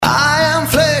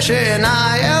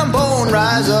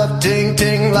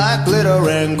ting like glitter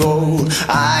and gold.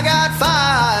 I got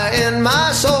fire in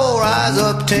my soul, rise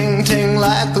up, ting ting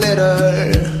like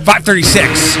glitter.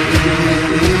 5:36.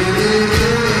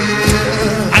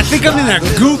 I think I'm in a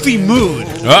goofy mood.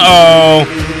 Uh-oh.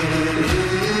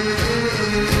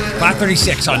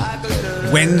 5:36 on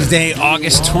Wednesday,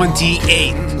 August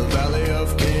 28th.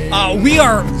 We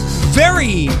are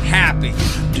very happy.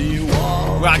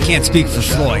 Well, I can't speak for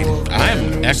Floyd.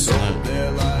 I'm excellent.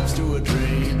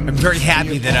 I'm very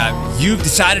happy that you've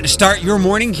decided to start your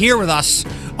morning here with us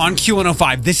on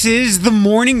Q105. This is the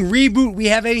morning reboot. We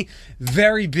have a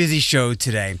very busy show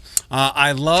today.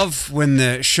 I love when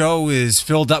the show is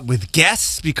filled up with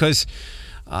guests because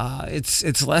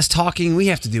it's less talking we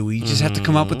have to do. We just have to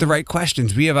come up with the right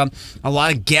questions. We have a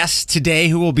lot of guests today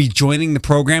who will be joining the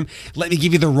program. Let me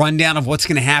give you the rundown of what's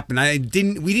going to happen. We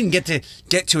didn't get to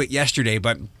it yesterday,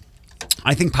 but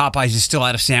I think Popeyes is still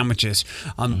out of sandwiches.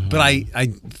 But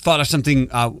I thought of something.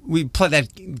 We play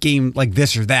that game like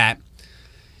this or that.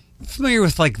 Familiar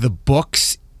with like the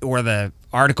books or the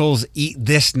articles, Eat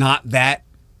This, Not That?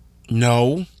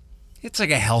 No. It's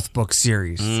like a health book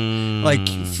series, like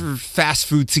for fast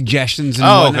food suggestions. And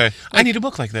Oh, whatnot. okay. I need a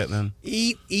book like that then.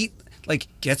 Eat, like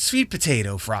get sweet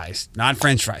potato fries, not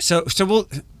French fries. So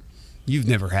you've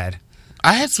never had.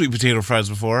 I had sweet potato fries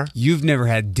before. You've never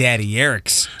had Daddy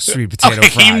Eric's sweet potato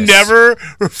fries. You never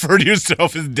refer to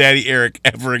yourself as Daddy Eric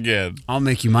ever again. I'll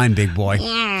make you mine, big boy.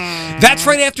 That's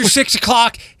right after 6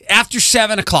 o'clock, after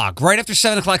 7 o'clock, right after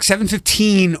 7 o'clock,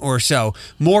 7:15 or so.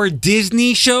 More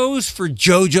Disney shows for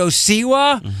Jojo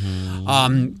Siwa.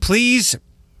 Please,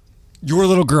 your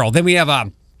little girl. Then we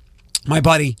have my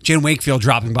buddy, Jen Wakefield,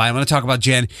 dropping by. I'm going to talk about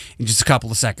Jen in just a couple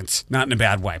of seconds. Not in a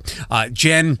bad way.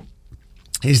 Jen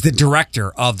is the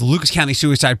director of the Lucas County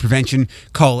Suicide Prevention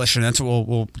Coalition. That's what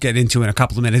we'll get into in a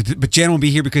couple of minutes. But Jen will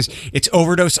be here because it's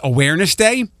Overdose Awareness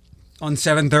Day on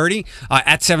 7:30.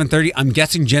 At 7:30, I'm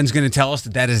guessing Jen's going to tell us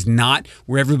that is not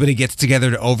where everybody gets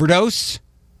together to overdose.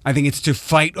 I think it's to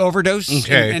fight overdose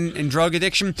and drug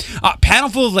addiction. Panel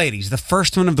full of ladies, the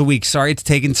first one of the week. Sorry it's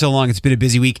taken so long. It's been a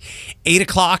busy week. 8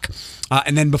 o'clock.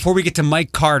 And then before we get to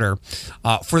Mike Carter,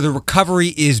 for the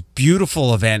Recovery is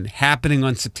Beautiful event happening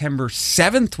on September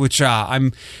 7th, which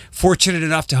I'm fortunate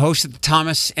enough to host at the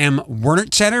Thomas M.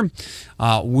 Wernert Center.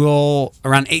 We'll,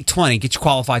 around 8:20, get you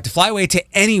qualified to fly away to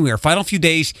anywhere. Final few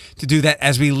days to do that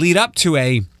as we lead up to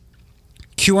a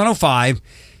Q105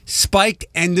 spiked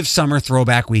end of summer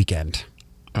throwback weekend.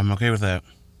 I'm okay with that.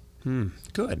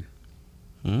 Good.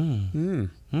 To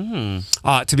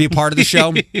be a part of the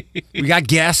show, we got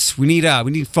guests. We need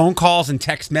phone calls and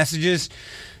text messages.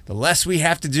 The less we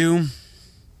have to do,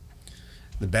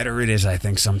 the better it is, I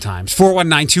think, sometimes.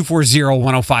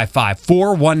 419-240-1055.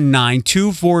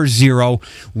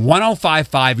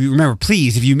 419-240-1055. Remember,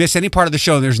 please, if you miss any part of the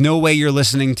show, there's no way you're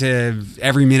listening to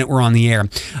every minute we're on the air.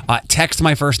 Text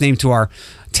my first name to our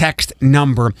text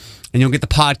number, and you'll get the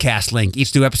podcast link.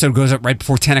 Each new episode goes up right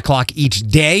before 10 o'clock each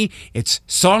day. It's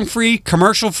song-free,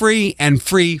 commercial-free, and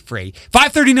free.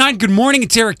 5:39, good morning.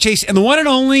 It's Eric Chase, and the one and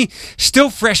only, still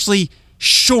freshly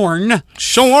shorn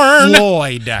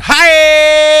Floyd.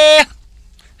 Hi.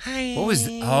 What was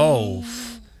I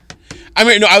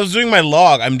mean, no, I was doing my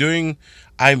log. I'm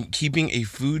keeping a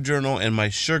food journal and my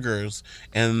sugars,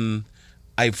 and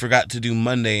I forgot to do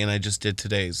Monday, and I just did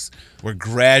today's. We're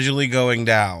gradually going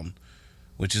down,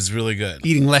 which is really good.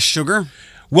 Eating less sugar?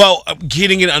 Well,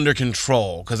 getting it under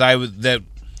control, because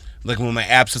like when my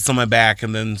abscess on my back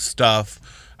and then stuff,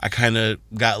 I kind of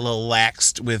got a little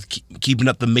laxed with keeping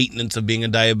up the maintenance of being a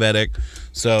diabetic.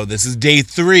 So this is day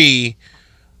 3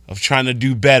 of trying to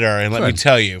do better. And let me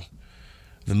tell you,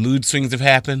 the mood swings have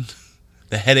happened.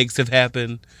 The headaches have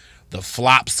happened. The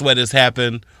flop sweat has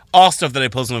happened. All stuff that I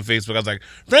posted on Facebook. I was like,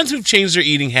 friends who've changed their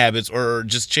eating habits or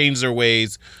just changed their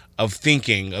ways of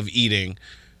thinking, of eating.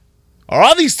 Are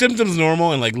all these symptoms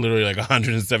normal? And like literally like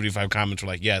 175 comments were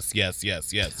like, yes. I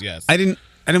didn't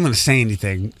want to say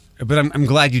anything. But I'm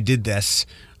glad you did this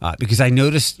because I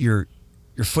noticed your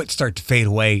foot start to fade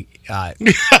away,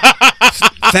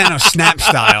 Thanos snap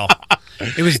style.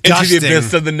 It was dusting. Into the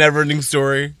abyss of the never-ending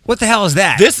story. What the hell is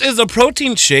that? This is a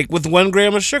protein shake with 1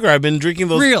 gram of sugar. I've been drinking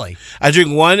those. Really? I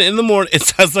drink 1 in the morning. It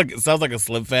sounds like a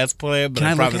Slim Fast plan, but Can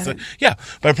I I promise look at it. Yeah,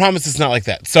 but I promise it's not like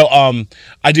that. So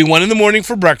I do 1 in the morning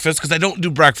for breakfast because I don't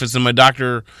do breakfast, and my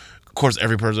doctor. Of course,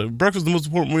 every person, breakfast is the most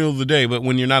important meal of the day, but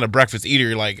when you're not a breakfast eater,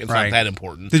 you're like, it's not that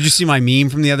important. Did you see my meme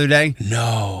from the other day?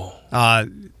 No.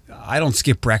 I don't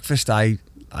skip breakfast. I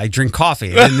drink coffee.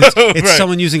 And it's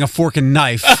someone using a fork and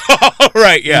knife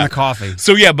right, yeah. in the coffee.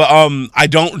 So, yeah, but I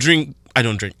don't drink I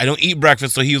don't drink. I don't eat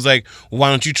breakfast. So he was like, well, why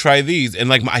don't you try these? And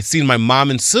like I seen my mom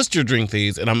and sister drink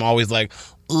these, and I'm always like,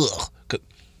 ugh.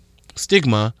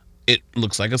 Stigma. It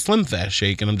looks like a Slim Fast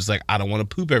shake, and I'm just like, I don't want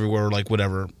to poop everywhere, or like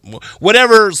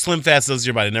whatever Slim Fast does to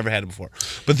your body. Never had it before,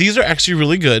 but these are actually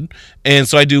really good. And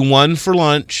so I do one for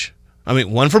lunch.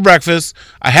 One for breakfast.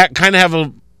 I kind of have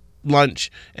a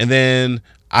lunch, and then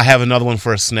I have another one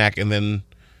for a snack, and then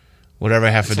whatever I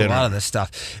have for dinner. A lot of this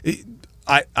stuff.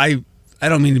 I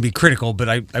don't mean to be critical, but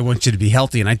I want you to be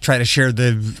healthy, and I try to share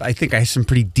I think I have some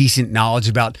pretty decent knowledge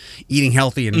about eating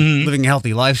healthy and living a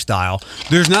healthy lifestyle.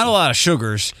 There's not a lot of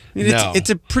sugars. I mean, No. it's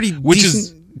a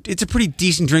pretty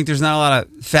decent drink. There's not a lot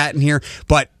of fat in here,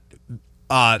 but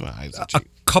a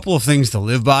couple of things to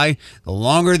live by. The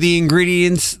longer the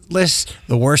ingredients list,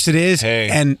 the worse it is. Hey.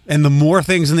 And the more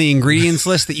things in the ingredients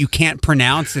list that you can't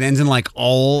pronounce that ends in like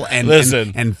 "ol" and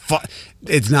Listen.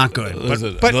 it's not good.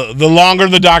 Listen, But the longer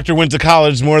the doctor went to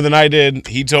college, more than I did,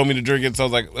 he told me to drink it. So I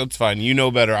was like, that's fine. You know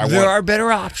better. There are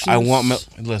better options.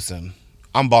 Listen,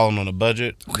 I'm balling on a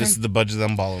budget. Okay. This is the budget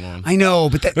I'm balling on. I know,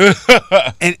 but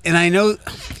that, and I know,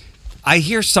 I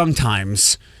hear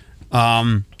sometimes,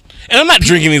 And I'm not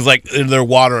drinking these like they're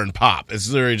water and pop. It's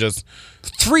literally just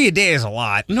 3 a day is a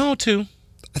lot. no 2.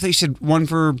 I thought you said one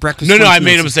for breakfast. No, lunch, I and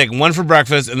made a that's- mistake. One for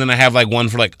breakfast, and then I have like one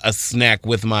for like a snack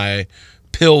with my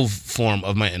pill form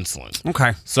of my insulin.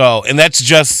 Okay. So, and that's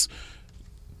just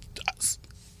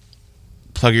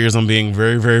plug your ears. I'm being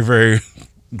very, very, very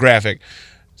graphic.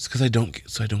 It's because I don't get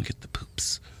the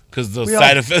poops. Because the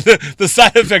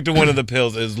side effect of one of the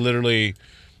pills is literally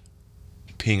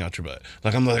peeing out your butt.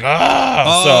 Like I'm like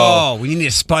Oh, we need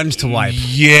a sponge to wipe.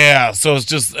 yeah. So it's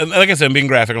just and like I said, I'm being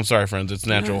graphic. I'm sorry, friends. It's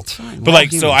natural. it's fine. But We're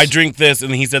like, all so I humans. drink this,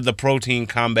 and he said the protein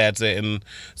combats it, and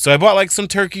so I bought like some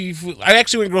turkey food. I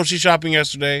actually went grocery shopping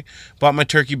yesterday. Bought my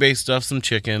turkey-based stuff, some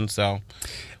chicken. So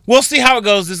we'll see how it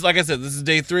goes. This, like I said, this is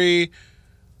day 3,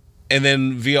 and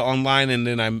then via online, and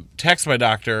then I text my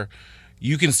doctor.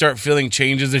 You can start feeling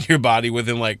changes in your body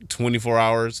within like 24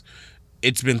 hours.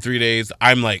 It's been 3 days.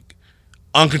 I'm like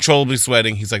uncontrollably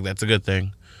sweating. He's like, that's a good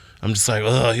thing. I'm just like,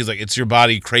 ugh. He's like, it's your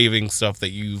body craving stuff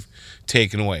that you've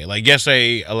taken away. Like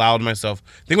yesterday, I allowed myself.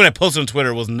 I think when I posted on Twitter,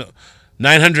 it was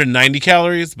 990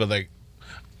 calories, but like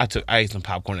I ate some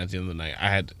popcorn at the end of the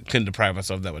night. Couldn't deprive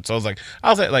myself that much. So I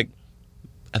was at like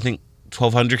I think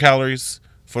 1,200 calories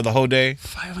for the whole day.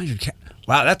 500.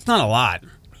 Wow, that's not a lot.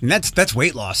 And that's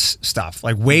weight loss stuff,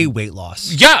 like weight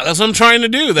loss. Yeah, that's what I'm trying to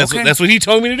do. That's Okay. what he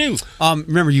told me to do.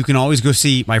 Remember, you can always go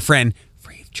see my friend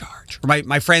free of charge, or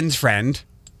my friend's friend.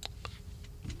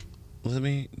 Let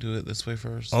me do it this way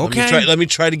first. Okay. Let me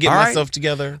try to get All right. myself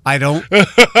together. I don't.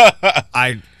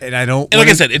 I don't. And like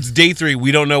I said, it's day 3.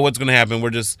 We don't know what's going to happen.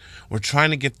 We're trying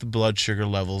to get the blood sugar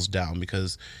levels down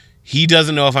because he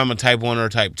doesn't know if I'm a type 1 or a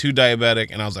type 2 diabetic.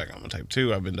 And I was like, I'm a type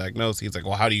 2. I've been diagnosed. He's like,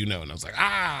 well, how do you know? And I was like,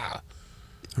 All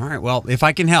right. Well, if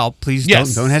I can help, please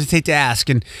Yes. don't hesitate to ask.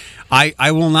 And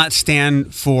I will not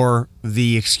stand for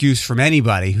the excuse from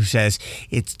anybody who says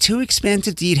it's too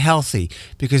expensive to eat healthy,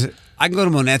 because I can go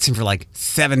to Monetson for like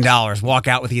 $7, walk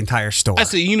out with the entire store. I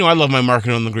say, I love my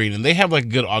Market on the Green, and they have like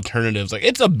good alternatives. Like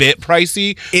it's a bit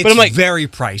pricey, It's but I'm like, very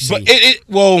pricey.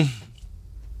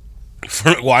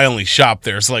 But I only shop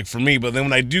there. So like for me, but then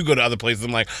when I do go to other places,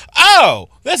 I'm like, oh,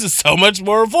 this is so much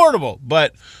more affordable.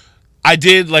 But I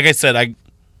did, like I said,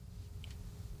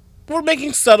 we're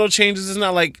making subtle changes. It's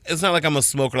not like I'm a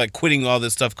smoker, like quitting all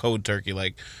this stuff cold turkey.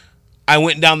 Like I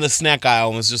went down the snack aisle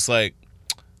and was just like,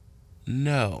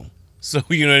 no. So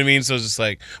you know what I mean? So it's just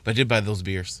like, but I did buy those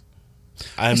beers.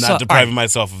 I'm not depriving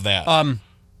myself of that.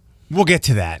 We'll get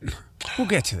to that.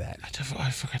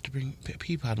 I forgot to bring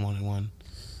Peapod wanted one.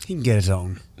 He can get his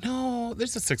own. No,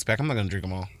 there's a 6-pack. I'm not going to drink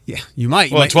them all. Yeah, you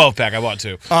might. Well, a 12-pack. I bought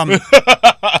 2.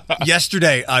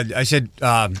 Yesterday, I said,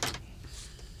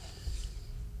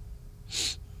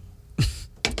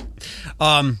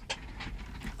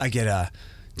 I get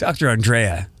Dr.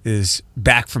 Andrea is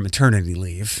back from maternity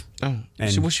leave. Oh,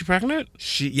 And was she pregnant?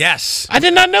 Yes. I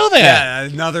did not know that. Yeah,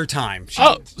 another time. Is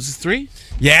this 3?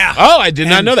 Yeah. Oh, I did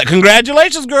not know that.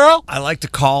 Congratulations, girl. I like to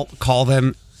call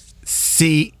them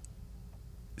Scene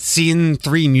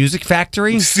 3 Music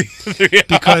Factory.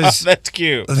 Because that's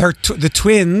cute. The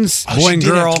twins, boy she and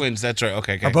did have girl, twins. That's right.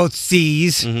 Okay. are both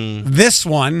C's. Mm-hmm. This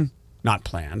one, not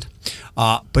planned,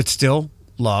 but still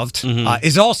loved, Mm-hmm.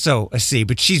 is also a C,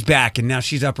 but she's back, and now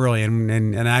she's up early,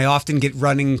 and I often get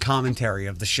running commentary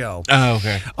of the show. Oh,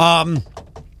 okay.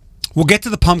 We'll get to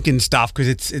the pumpkin stuff because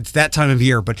it's that time of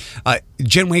year, but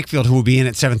Jen Wakefield, who will be in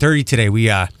at 7:30 today, we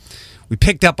we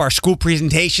picked up our school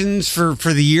presentations for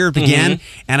the year it began,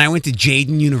 and I went to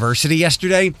Jaden University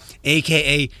yesterday,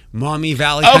 a.k.a. Mommy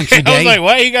Valley Country Day. I was like,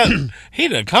 what? He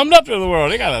done come up to the world.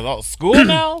 They got a school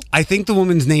now? I think the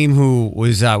woman's name who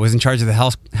was in charge of the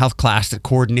health class that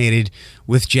coordinated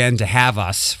with Jen to have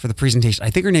us for the presentation,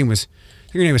 I think her name was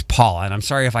Paula, and I'm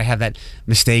sorry if I have that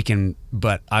mistaken,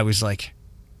 but I was like,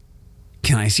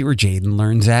 can I see where Jaden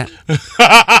learns at?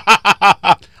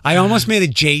 I almost made a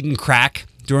Jaden crack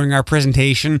during our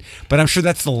presentation, but I'm sure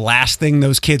that's the last thing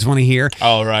those kids want to hear.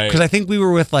 Oh, right. Because I think we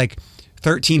were with like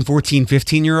 13, 14,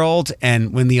 15-year-olds,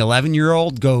 and when the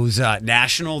 11-year-old goes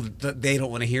national, they don't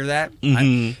want to hear that.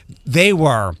 They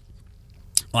were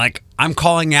like, I'm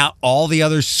calling out all the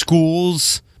other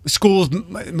schools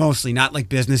mostly, not like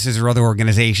businesses or other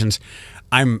organizations.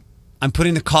 I'm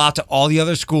putting the call out to all the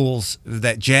other schools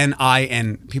that Jen, I,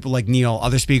 and people like Neil,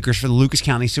 other speakers for the Lucas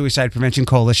County Suicide Prevention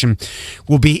Coalition,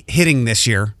 will be hitting this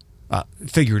year,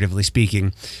 figuratively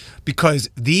speaking, because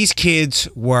these kids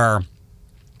were,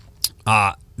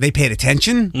 they paid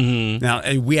attention. Now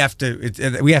we have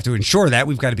to ensure that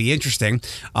we've got to be interesting.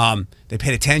 They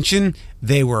paid attention.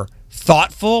 They were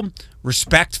thoughtful,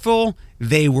 respectful.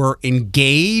 They were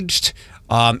engaged,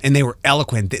 and they were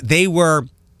eloquent. They were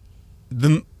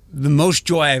the most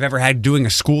joy I've ever had doing a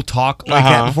school talk like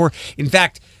that before. In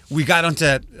fact, we got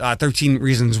onto 13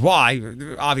 Reasons Why,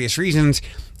 obvious reasons,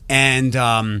 and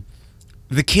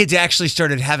the kids actually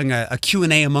started having a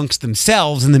Q&A amongst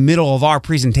themselves in the middle of our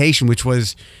presentation, which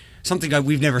was something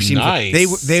we've never seen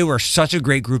before. They were such a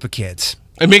great group of kids.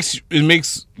 It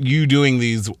makes you doing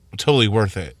these totally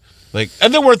worth it. Like,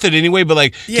 and they're worth it anyway, but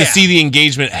like to see the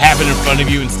engagement happen in front of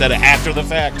you instead of after the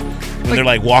fact, when they're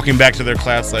like walking back to their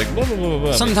class, like blah, blah, blah,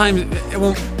 blah. Sometimes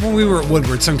when we were at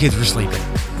Woodward, some kids were sleeping.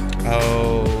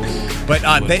 Oh, but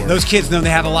those kids know they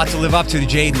have a lot to live up to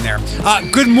Jaden there.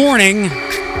 Good morning.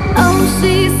 Oh,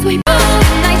 she's sweet.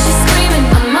 Night she's screaming.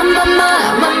 I'm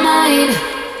on my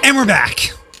mind. And we're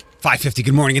back. 5:50.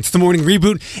 Good morning. It's the morning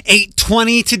reboot.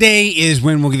 8:20 today is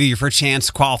when we'll give you your first chance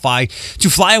to qualify to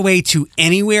fly away to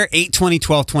anywhere. 8:20,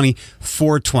 12:20,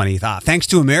 4:20. Thanks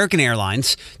to American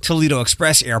Airlines, Toledo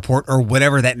Express Airport, or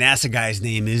whatever that NASA guy's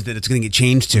name is that it's going to get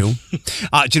changed to.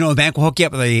 Genoa Bank will hook you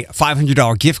up with a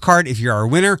 $500 gift card if you're our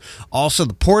winner. Also,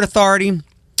 the Port Authority,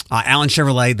 Allen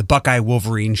Chevrolet, the Buckeye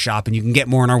Wolverine shop, and you can get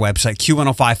more on our website,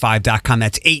 q1055.com.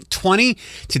 That's 8:20.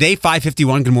 Today,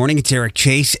 5:51. Good morning. It's Eric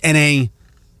Chase and a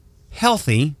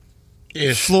healthy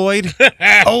Floyd,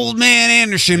 old man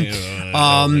Anderson.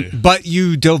 But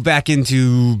you dove back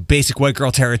into basic white girl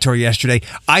territory yesterday.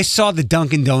 I saw the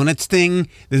Dunkin' Donuts thing,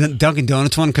 the Dunkin'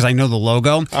 Donuts one, because I know the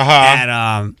logo.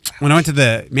 And when I went to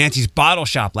the Mancy's Bottle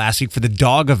Shop last week for the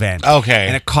dog event. Okay.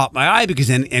 And it caught my eye because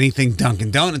then anything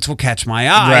Dunkin' Donuts will catch my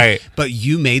eye. Right. But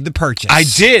you made the purchase. I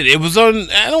did. It was on,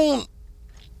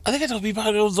 I think I told people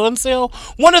it was on sale.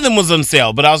 One of them was on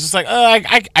sale, but I was just like,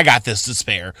 I got this to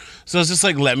spare. So I was just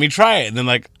like, let me try it. And then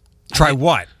like, try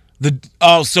what?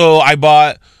 So I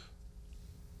bought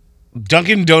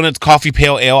Dunkin' Donuts Coffee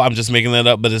Pale Ale. I'm just making that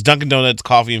up, but it's Dunkin' Donuts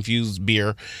coffee infused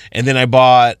beer. And then I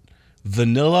bought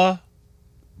vanilla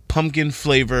pumpkin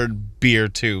flavored beer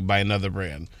too by another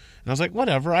brand. And I was like,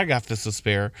 whatever, I got this to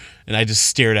spare. And I just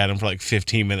stared at him for like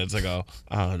 15 minutes. I go,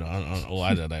 oh, no,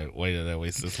 why did I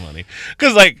waste this money?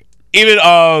 Because like even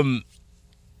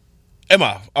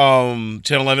Emma, Channel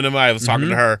 11 Emma, I was talking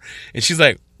to her, and she's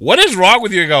like, what is wrong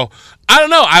with you? I go, I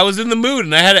don't know. I was in the mood,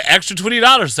 and I had an extra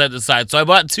 $20 set aside, so I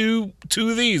bought two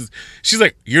of these. She's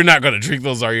like, you're not going to drink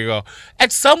those, are you? I go,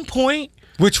 at some point.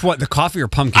 Which one, the coffee or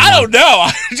pumpkin? I don't know.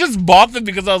 I just bought them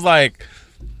because I was like,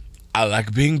 I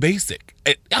like being basic.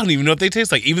 I don't even know what they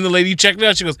taste like. Even the lady checked me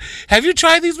out. She goes, have you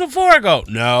tried these before? I go,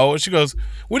 no. She goes,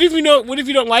 what if you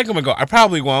don't like them? I go, I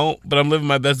probably won't, but I'm living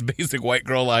my best basic white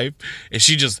girl life. And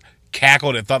she just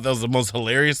cackled and thought that was the most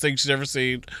hilarious thing she'd ever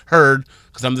heard,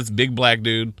 because I'm this big black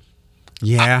dude.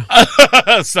 Yeah.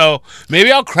 So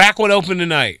maybe I'll crack one open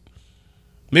tonight.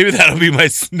 Maybe that'll be my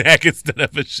snack instead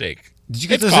of a shake. Did you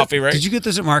get those coffee, right? Did you get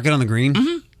those at Market on the Green?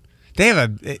 Mm-hmm. They have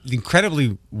an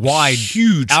incredibly wide,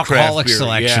 huge alcoholic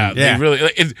selection. Yeah, they really.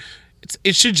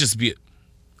 It should just be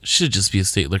a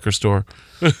state liquor store.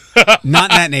 Not in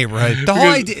that neighborhood. The whole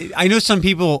idea. I know some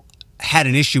people had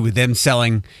an issue with them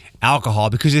selling alcohol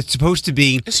because it's supposed to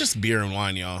be. It's just beer and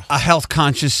wine, y'all. A health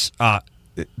conscious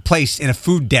place in a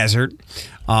food desert.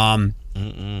 But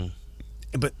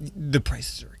the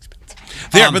prices are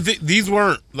expensive. But these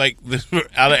weren't like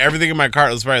out of everything in my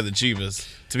cart. It was probably the cheapest.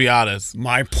 To be honest,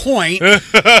 my point.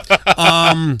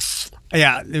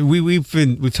 Yeah,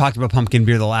 we've talked about pumpkin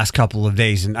beer the last couple of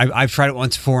days, and I've tried it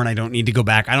once before, and I don't need to go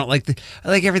back. I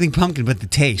like everything pumpkin, but the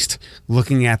taste.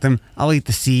 Looking at them, I'll eat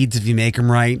the seeds if you make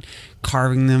them right,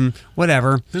 carving them,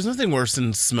 whatever. There's nothing worse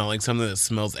than smelling something that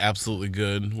smells absolutely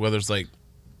good, whether it's like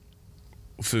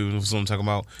food, is what I'm talking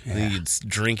about. Yeah. And then you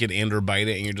drink it and or bite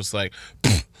it, and you're just like,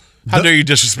 how dare you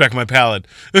disrespect my palate?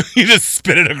 You just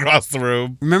spit it across the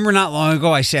room. Remember not long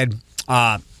ago I said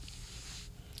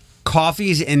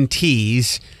coffees and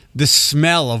teas, the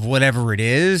smell of whatever it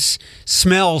is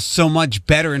smells so much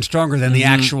better and stronger than the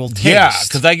actual taste. Yeah,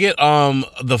 because I get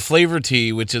the flavor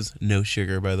tea, which is no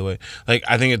sugar, by the way. Like,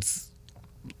 I think it's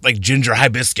like ginger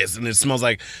hibiscus, and it smells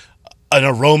like an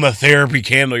aromatherapy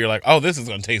candle. You're like, oh, this is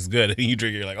going to taste good. And you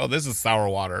drink it, you're like, oh, this is sour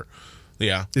water.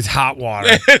 Yeah. It's hot water.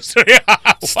 It's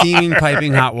hot Steaming,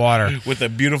 piping hot water. with a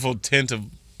beautiful tint of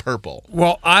purple.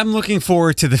 Well, I'm looking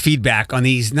forward to the feedback on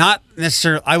these. Not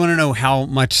necessarily, I want to know how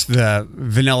much the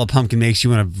vanilla pumpkin makes you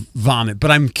want to vomit,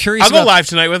 but I'm curious I'll go live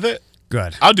tonight with it.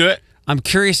 Good. I'll do it. I'm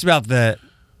curious about the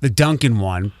Dunkin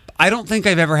one. I don't think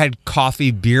I've ever had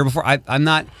coffee beer before. I'm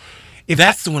not. If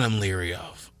That's the one I'm leery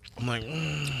of. I'm like,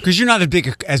 because you're not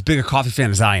as big a coffee fan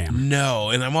as I am. no,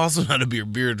 and I'm also not a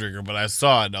beer drinker. But I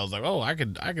saw it, and I was like, oh, I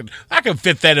could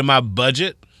fit that in my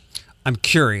budget. I'm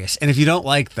curious, and if you don't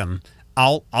like them,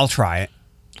 I'll try it.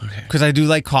 Okay. Because I do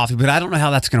like coffee, but I don't know how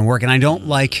that's going to work, and I don't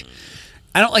like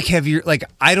heavier. Like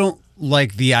I don't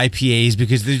like the IPAs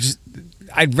because they're just.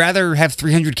 I'd rather have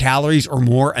 300 calories or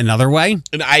more another way.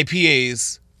 And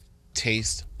IPAs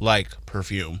taste like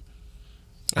perfume.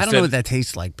 I don't know what that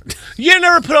tastes like. But You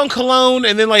never put on cologne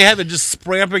and then like have it just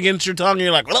spray up against your tongue and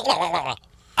you're like, or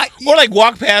like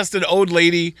walk past an old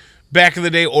lady back in the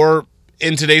day or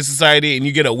in today's society and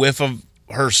you get a whiff of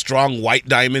her strong white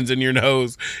diamonds in your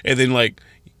nose and then like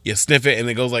you sniff it and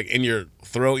it goes like in your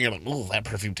throat and you're like, oh, that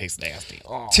perfume tastes nasty.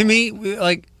 Oh. To me,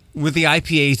 like with the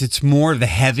IPAs, it's more the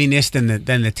heaviness than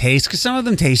the taste because some of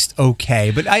them taste okay.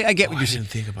 But I get what you're saying. I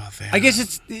didn't think about that. I guess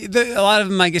it's a lot of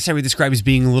them. I guess I would describe as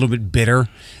being a little bit bitter,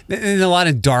 and a lot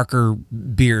of darker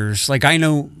beers. Like I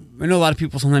know a lot of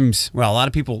people sometimes. Well, a lot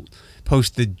of people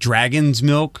post the dragon's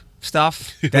milk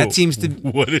stuff. That seems to.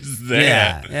 What is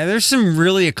that? Yeah. There's some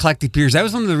really eclectic beers. That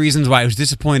was one of the reasons why I was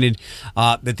disappointed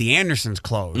that the Andersons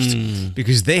closed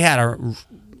because they had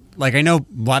like I know a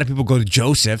lot of people go to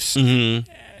Joseph's.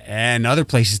 And other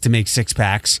places to make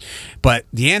 6-packs. But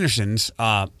the Andersons,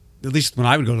 at least when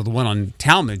I would go to the one on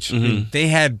Talmadge, I mean, they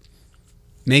had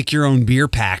make your own beer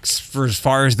packs for as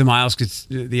far as the eyes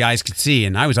could see.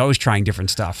 And I was always trying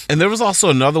different stuff. And there was also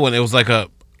another one. It was like a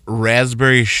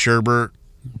raspberry sherbet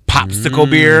popsicle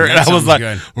beer. And I was like,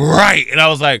 good. Right. And I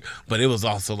was like, but it was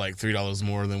also like $3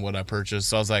 more than what I purchased.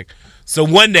 So I was like, so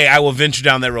one day I will venture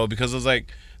down that road because I was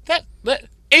like, that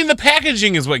and the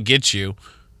packaging is what gets you.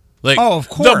 Like, oh, of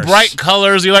course. The bright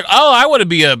colors. You're like, oh, I want to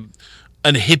be a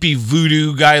hippie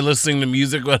voodoo guy listening to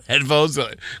music with headphones.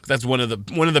 That's one of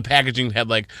the packaging had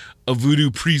like a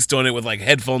voodoo priest on it with like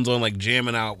headphones on, like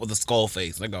jamming out with a skull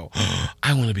face. And I go, oh,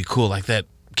 I want to be cool like that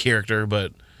character,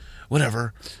 but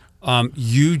whatever.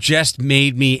 You just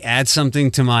made me add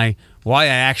something to my why I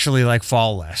actually like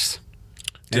fall list.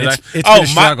 It's been a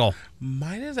struggle.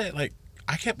 Mine is at like.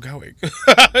 I kept going.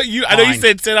 I know you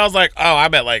said 10. I was like, oh,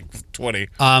 I'm at like 20.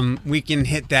 We can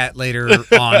hit that later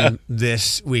on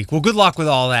this week. Well, good luck with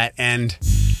all that. And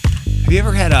have you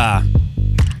ever had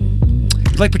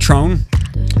like Patron?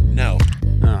 No.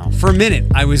 Oh, for a minute,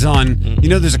 I was on. You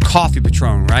know, there's a coffee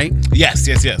Patron, right? Yes.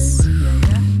 It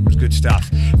was good stuff.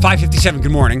 5:57.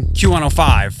 Good morning.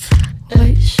 Q105.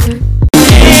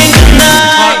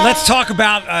 Let's talk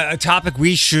about a topic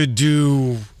we should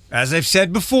do. As I've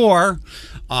said before,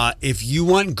 if you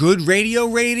want good radio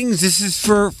ratings, this is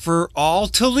for all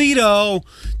Toledo.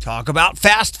 Talk about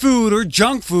fast food or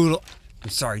junk food. I'm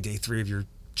sorry, day 3 of your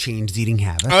changed eating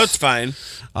habits. Oh, it's fine.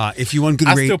 If you want good,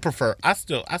 I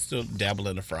still dabble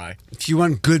in a fry. If you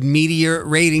want good media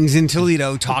ratings in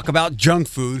Toledo, talk about junk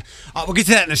food. We'll get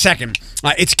to that in a second.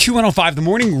 It's Q105, the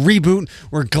morning reboot.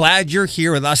 We're glad you're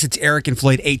here with us. It's Eric and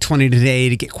Floyd, 8:20 today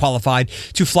to get qualified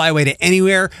to fly away to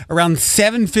anywhere. Around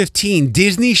 7:15,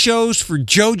 Disney shows for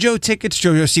Jojo tickets.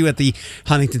 Jojo see you at the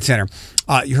Huntington Center.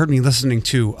 You heard me listening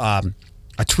to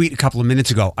a tweet a couple of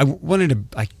minutes ago.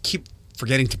 I keep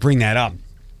forgetting to bring that up.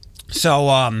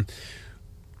 So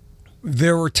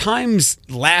there were times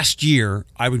last year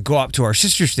I would go up to our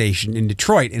sister station in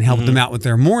Detroit and help them out with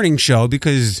their morning show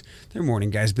because their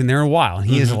morning guy's been there a while and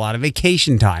he has a lot of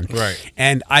vacation time. Right.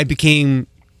 And I became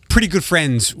pretty good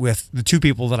friends with the two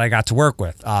people that I got to work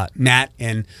with, Matt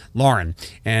and Lauren.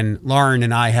 And Lauren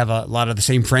and I have a lot of the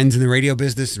same friends in the radio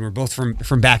business and we're both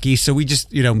from back east. So we just,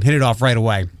 hit it off right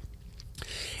away.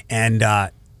 And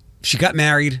she got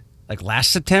married like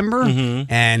last September,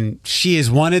 and she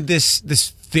has wanted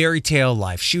this fairy tale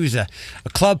life. She was a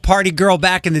club party girl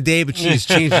back in the day, but she has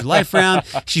changed her life around.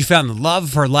 She found the love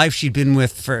of her life. She'd been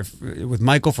with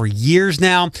Michael for years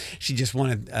now. She just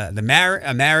wanted a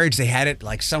marriage. They had it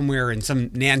like somewhere in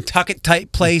some Nantucket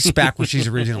type place back where she's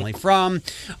originally from.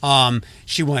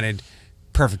 She wanted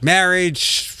perfect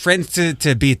marriage, friends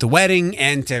to be at the wedding,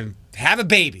 and to have a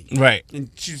baby. Right. And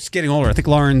she's getting older. I think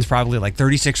Lauren's probably like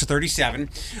 36 or 37,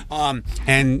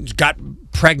 and got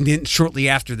pregnant shortly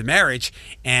after the marriage.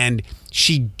 And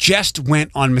she just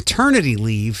went on maternity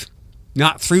leave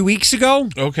not 3 weeks ago.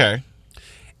 Okay.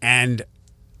 And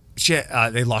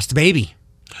they lost a baby.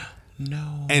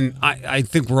 No. And I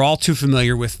think we're all too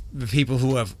familiar with the people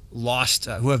who have lost,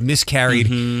 who have miscarried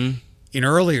in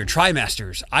earlier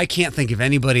trimesters. I can't think of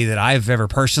anybody that I've ever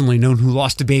personally known who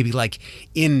lost a baby like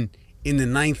in the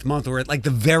 9th month or at like the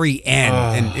very end.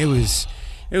 And it was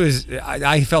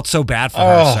I felt so bad for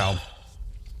her. So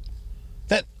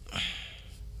that,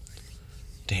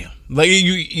 damn, like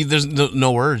you there's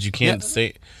no words. You can't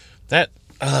say that.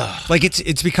 Like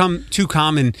it's become too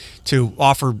common to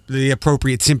offer the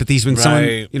appropriate sympathies when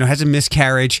someone has a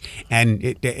miscarriage, and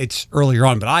it's earlier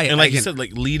on. But you said,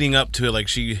 like leading up to it, like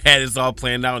she had it all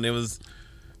planned out, and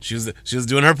she was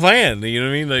doing her plan. You know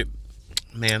what I mean? Like,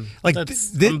 man, like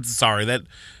I'm sorry that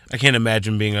I can't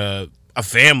imagine being a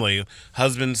family,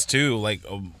 husbands too, like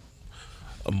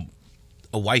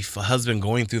a wife, a husband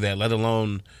going through that, let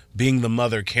alone being the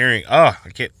mother carrying. I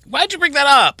can't. Why'd you bring that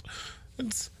up?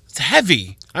 It's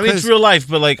heavy. I mean, it's real life,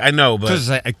 but like I know, but because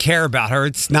I care about her.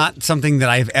 It's not something that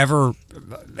I've ever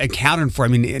accounted for. I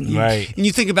mean, and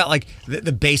you think about like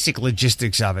the basic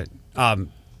logistics of it.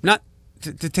 Not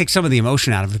to take some of the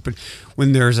emotion out of it, but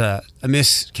when there's a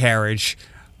miscarriage,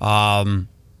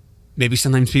 maybe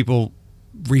sometimes people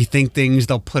rethink things.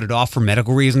 They'll put it off for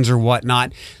medical reasons or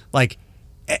whatnot. Like,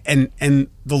 and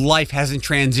the life hasn't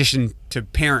transitioned to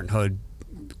parenthood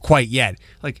quite yet.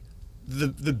 Like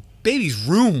the baby's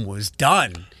room was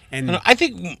done. And I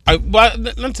think,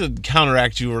 not to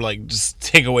counteract you or like just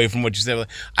take away from what you said,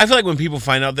 I feel like when people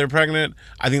find out they're pregnant,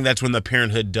 I think that's when the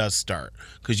parenthood does start,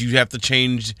 because you have to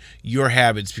change your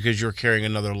habits because you're carrying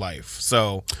another life.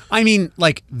 So I mean,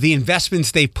 like the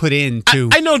investments they put into.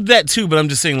 I know that too, but I'm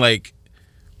just saying, like,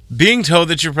 being told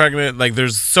that you're pregnant, like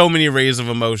there's so many rays of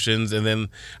emotions, and then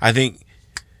I think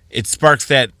it sparks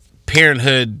that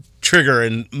parenthood trigger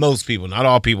in most people. Not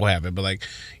all people have it, but like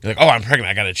you're like, oh, I'm pregnant,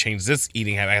 I gotta change this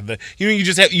eating habit. I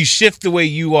have you shift the way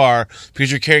you are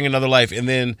because you're carrying another life, and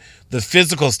then the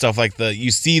physical stuff, like you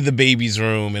see the baby's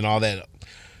room and all that.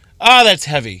 That's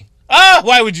heavy.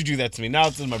 Why would you do that to me? Now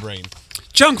it's in my brain.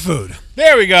 Junk food.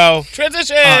 There we go.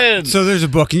 Transition. So there's a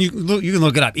book, and you can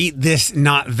look it up. Eat This,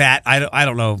 Not That. I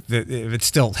don't know if it's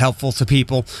still helpful to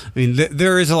people. I mean,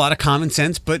 there is a lot of common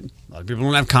sense, but a lot of people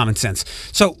don't have common sense.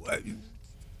 So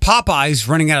Popeye's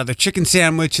running out of their chicken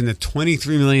sandwich and the $23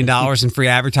 million in free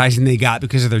advertising they got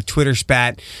because of their Twitter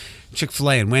spat,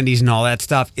 Chick-fil-A and Wendy's and all that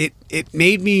stuff. It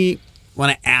made me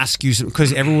want to ask you something,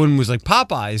 because everyone was like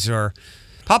Popeyes or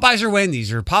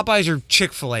Wendy's or Popeyes or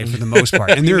Chick-fil-A for the most part.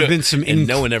 And there have been some... and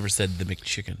no one ever said the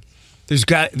McChicken.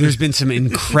 There's been some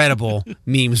incredible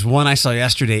memes. One I saw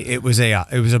yesterday, it was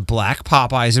a black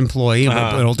Popeyes employee,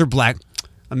 an older black,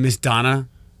 a Miss Donna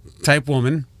type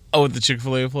woman. Oh, the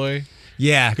Chick-fil-A employee?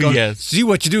 Yeah. Yes. See,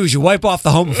 what you do is you wipe off the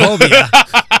homophobia.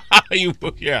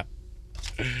 Yeah.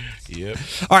 Yep.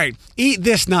 All right. Eat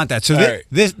this, not that. So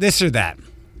this or that.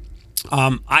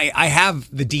 I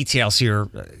have the details here.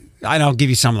 I'll give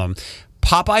you some of them.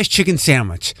 Popeye's chicken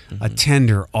sandwich, a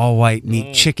tender all-white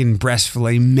meat chicken breast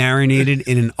fillet marinated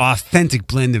in an authentic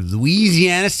blend of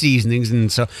Louisiana seasonings,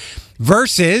 and so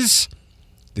versus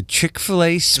the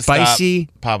Chick-fil-A spicy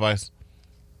Popeyes.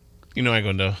 You know I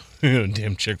go no.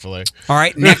 Damn Chick-fil-A. All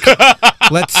right, Nick,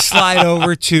 let's slide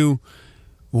over to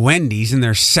Wendy's and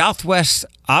their Southwest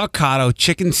avocado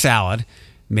chicken salad,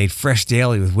 made fresh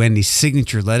daily with Wendy's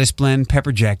signature lettuce blend,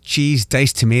 pepper jack cheese,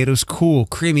 diced tomatoes, cool,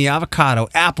 creamy avocado,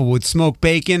 applewood smoked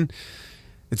bacon,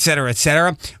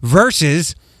 etc.,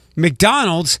 versus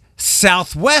McDonald's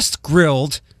Southwest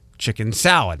grilled chicken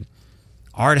salad.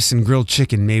 Artisan grilled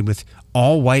chicken made with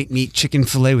all-white meat chicken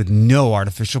fillet with no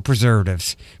artificial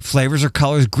preservatives. Flavors or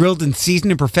colors grilled and seasoned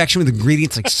to perfection with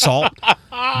ingredients like salt.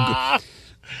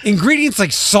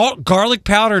 Garlic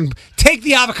powder, and take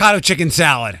the avocado chicken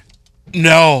salad.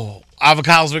 No.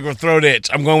 Avocados make a throat itch.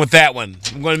 I'm going with that one.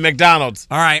 I'm going to McDonald's.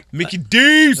 All right. Mickey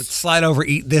D's. Let's slide over.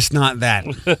 Eat this, not that.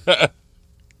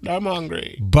 I'm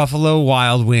hungry. Buffalo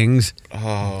Wild Wings.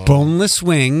 Boneless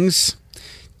wings.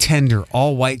 tender,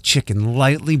 all-white chicken,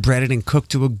 lightly breaded and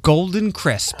cooked to a golden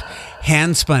crisp,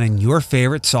 hand-spun in your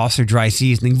favorite sauce or dry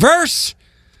seasoning. Versus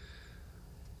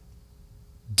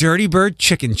Dirty Bird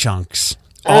chicken chunks.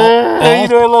 I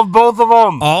love both of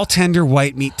them. All tender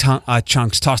white meat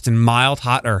chunks tossed in mild,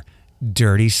 hot, or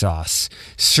dirty sauce.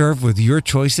 Served with your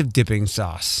choice of dipping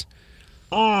sauce.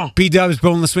 B-Dubs,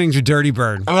 boneless wings, or Dirty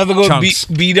Bird? I'm going to go chunks.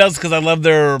 with B-Dubs because I love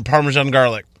their Parmesan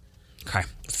garlic. Okay.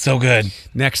 So good.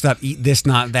 Next up, eat this,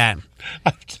 not that.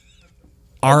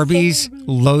 Arby's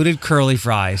loaded curly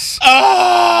fries.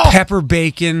 Oh! Pepper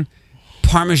bacon,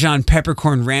 Parmesan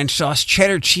peppercorn ranch sauce,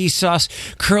 cheddar cheese sauce,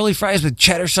 curly fries with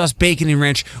cheddar sauce, bacon, and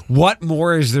ranch. What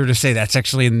more is there to say? That's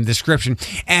actually in the description.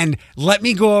 And let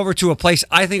me go over to a place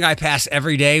I think I pass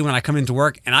every day when I come into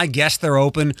work, and I guess they're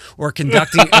open or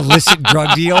conducting illicit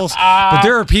drug deals. But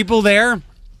there are people there.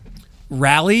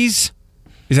 Rallies.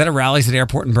 Is that a Rallies at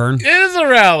Airport and Burn? It is a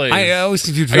rally. I always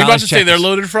confuse Are you about Rallies to say they're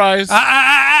loaded fries?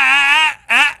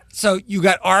 So you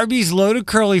got Arby's loaded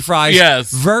curly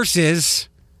fries versus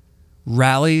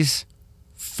Rally's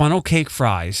funnel cake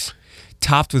fries,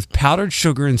 topped with powdered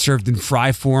sugar and served in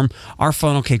fry form. Our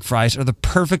funnel cake fries are the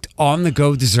perfect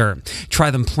on-the-go dessert.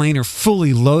 Try them plain or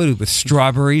fully loaded with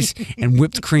strawberries and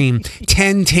whipped cream.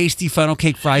 10 tasty funnel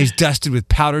cake fries dusted with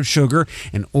powdered sugar.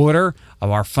 An order of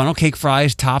our funnel cake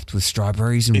fries topped with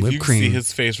strawberries and whipped cream. You see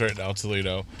his face right now,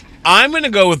 Toledo. I'm going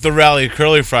to go with the Rally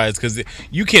curly fries because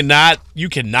you cannot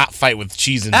fight with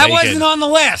cheese and bacon. That wasn't on the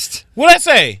list. What'd I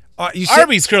say? You said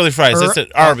Arby's curly fries. That's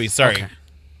it. Arby's, sorry. Okay.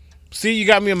 See, you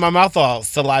got me in my mouth all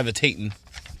salivating.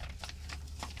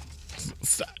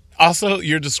 Also,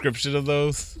 your description of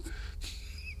those.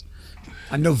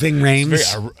 I know Ving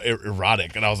Rhames. Very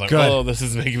erotic. And I was like, Good. oh, this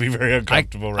is making me very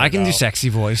uncomfortable right now. I can do sexy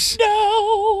voice.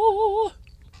 No.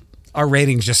 Our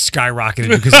ratings just skyrocketed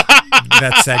because of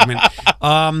that segment.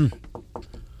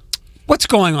 What's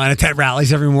going on at that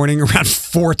Rallies every morning around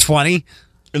 4:20?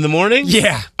 In the morning?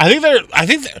 Yeah. I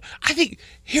think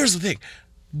here's the thing.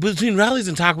 Between Rallies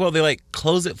and Taco Bell, they like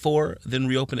close at 4, then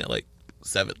reopen at like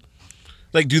 7.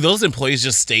 Like, do those employees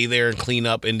just stay there and clean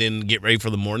up and then get ready for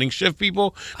the morning shift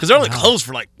people? Because they're only closed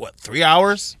for like, what, 3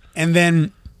 hours? And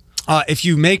then if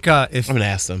you make I'm going to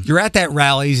ask them. You're at that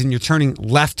Rallies and you're turning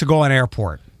left to go on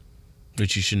Airport.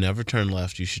 But you should never turn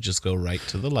left. You should just go right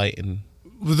to the light. And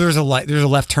Well, there's a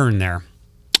left turn there.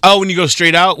 oh, when you go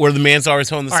straight out where the man's always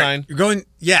holding the All right, sign? you're going,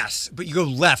 yes, but you go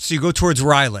left, so you go towards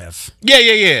where I live.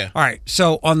 Yeah. All right,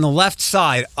 so on the left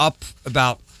side, up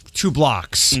about 2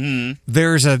 blocks,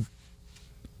 there's a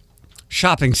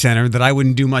shopping center that I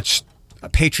wouldn't do much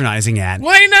patronizing at.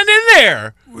 Why ain't nothing in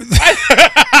there?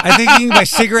 I think you can buy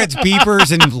cigarettes,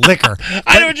 beepers, and liquor.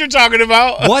 I know what you're talking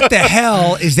about. What the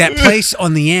hell is that place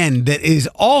on the end that is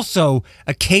also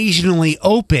occasionally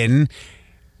open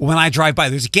when I drive by?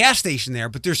 There's a gas station there,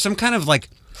 but there's some kind of like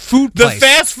food The place.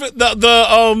 fast food,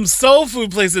 the soul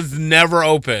food place is never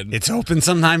open. It's open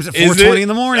sometimes at Is 4:20 it? in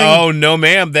the morning. Oh no,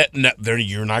 ma'am!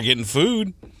 You're not getting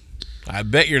food. I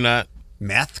bet you're not.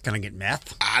 Meth? Can I get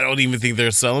meth? I don't even think they're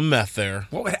selling meth there.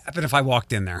 What would happen if I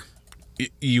walked in there?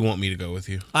 You want me to go with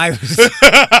you? I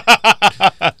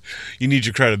You need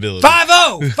your credibility.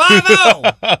 50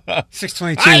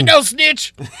 622. I ain't no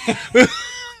snitch.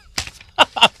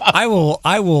 I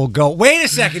will go. Wait a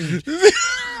second.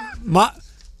 My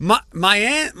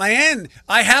aunt.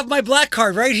 I have my black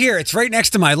card right here. It's right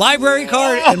next to my library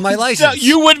card and my license.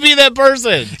 You would be that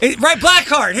person. Right, black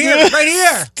card here, right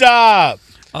here. Stop.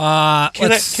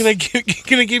 Can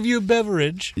Can I give you a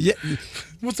beverage? Yeah.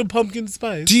 With some pumpkin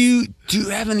spice. Do you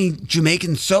have any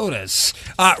Jamaican sodas?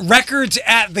 Records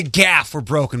at the Gaff were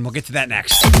broken. We'll get to that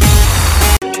next.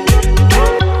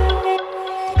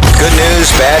 Good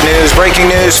news, bad news, breaking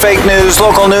news, fake news,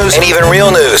 local news, and even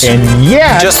real news. And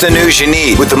yeah, Just the news you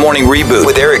need with the Morning Reboot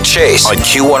with Eric Chase on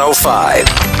Q105.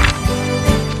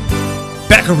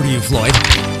 Back over to you, Floyd.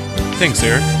 Thanks,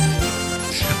 Eric.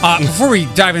 Before we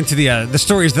dive into the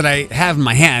stories that I have in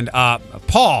my hand,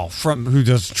 Paul who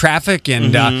does traffic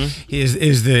and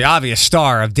is the obvious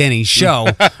star of Denny's show.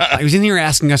 He was in here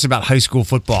asking us about high school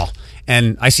football,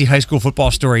 and I see high school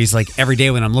football stories like every day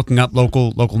when I'm looking up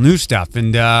local news stuff,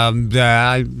 and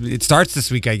it starts this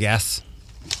week, I guess.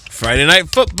 Friday night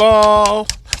football.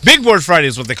 Big Board Friday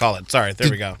is what they call it. Sorry,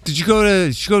 there we go. Did you go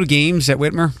to games at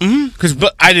Whitmer? Mm-hmm.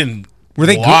 But I didn't Were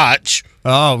they watch.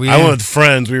 Oh, yeah. I went with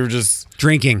friends. We were just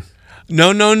Drinking.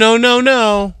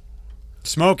 No.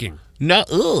 Smoking. No,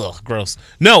 gross.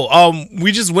 No,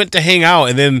 we just went to hang out,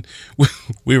 and then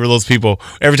we were those people.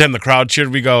 Every time the crowd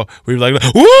cheered, we were like,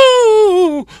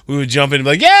 woo! We would jump in and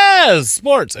be like, yes,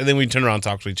 sports, and then we'd turn around and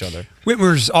talk to each other.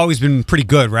 Whitmer's always been pretty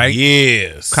good, right?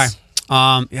 Yes. Okay.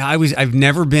 I've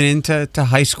never been into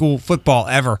high school football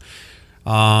ever.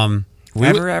 Ever.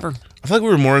 I feel like we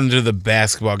were more into the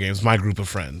basketball games, my group of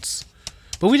friends.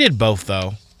 But we did both,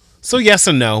 though. So yes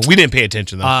and no. We didn't pay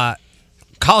attention, though.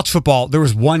 College football, there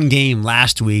was one game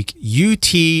last week.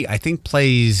 UT, I think,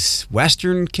 plays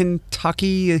Western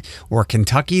Kentucky or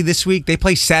Kentucky this week. They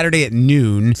play Saturday at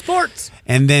noon. Sports.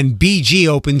 And then BG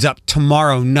opens up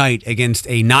tomorrow night against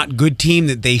a not good team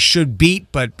that they should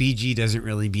beat, but BG doesn't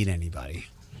really beat anybody.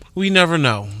 We never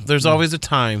know. There's always a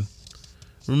time.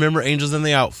 Remember Angels in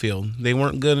the Outfield. They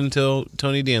weren't good until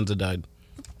Tony Danza died.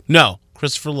 No,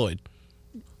 Christopher Lloyd.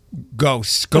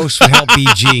 Ghosts would help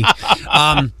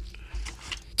BG.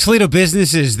 Toledo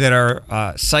businesses that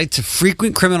are sites of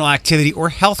frequent criminal activity or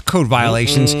health code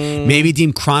violations may be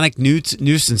deemed chronic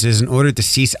nuisances in order to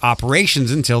cease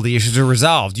operations until the issues are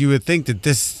resolved. You would think that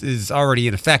this is already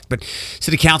in effect, but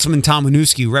City Councilman Tom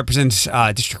Winooski, who represents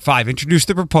District 5, introduced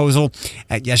the proposal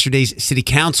at yesterday's City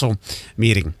Council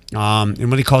meeting in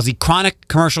what he calls the chronic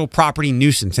commercial property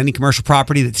nuisance. Any commercial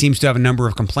property that seems to have a number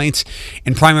of complaints,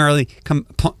 and primarily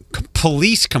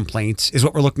police complaints, is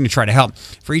what we're looking to try to help.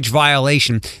 For each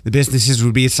violation, the businesses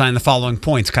would be assigned the following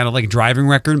points, kind of like a driving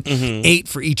record. 8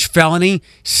 for each felony,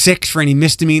 6 for any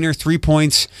misdemeanor, 3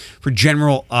 points for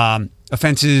general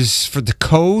offenses for the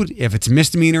code, if it's a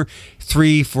misdemeanor,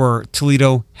 3 for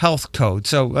Toledo health code.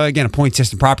 So, again, a point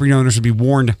system. Property owners would be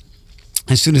warned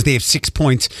as soon as they have 6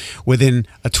 points within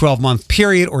a 12-month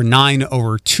period or 9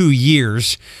 over 2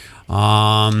 years.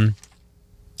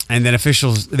 And then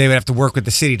officials, they would have to work with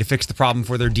the city to fix the problem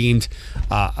before they're deemed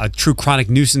a true chronic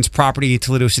nuisance property.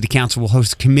 Toledo City Council will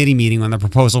host a committee meeting on the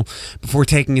proposal before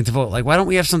taking it to vote. Like, why don't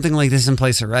we have something like this in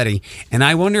place already? And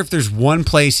I wonder if there's one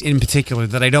place in particular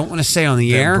that I don't want to say on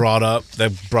the air.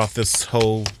 That brought this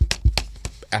whole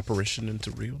apparition into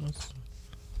realness.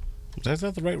 Is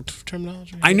that the right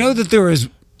terminology? I know that there was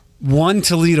one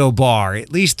Toledo bar,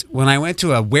 at least when I went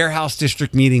to a warehouse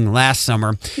district meeting last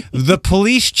summer, the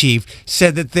police chief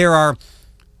said that there are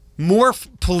more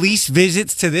police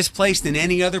visits to this place than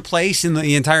any other place in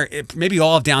the entire, maybe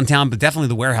all of downtown, but definitely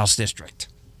the warehouse district.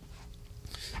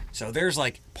 So there's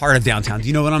like part of downtown. Do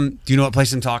you know what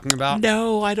place I'm talking about?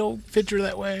 No, I don't picture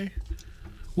that way.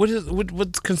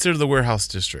 What's considered the warehouse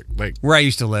district? Like where I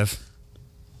used to live.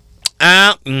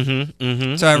 So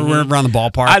everywhere around the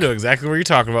ballpark. I know exactly what you're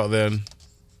talking about then.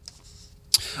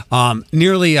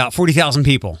 Nearly 40,000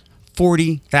 people.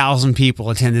 40,000 people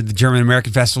attended the German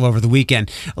American Festival over the weekend,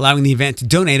 allowing the event to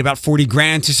donate about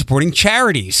 $40,000 to supporting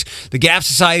charities. The GAF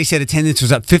Society said attendance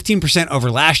was up 15% over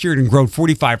last year and grown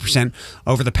 45%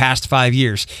 over the past 5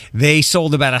 years. They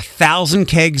sold about 1,000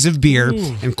 kegs of beer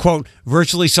and, quote,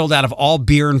 virtually sold out of all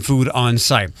beer and food on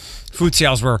site. Food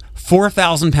sales were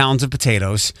 4,000 pounds of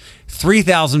potatoes,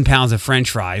 3,000 pounds of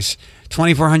French fries,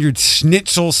 2,400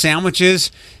 schnitzel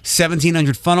sandwiches,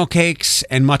 1,700 funnel cakes,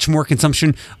 and much more.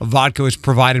 Consumption of vodka was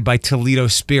provided by Toledo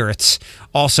Spirits.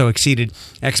 Also exceeded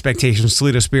expectations.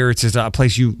 Toledo Spirits is a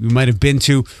place you might have been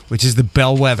to, which is the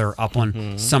Bellwether up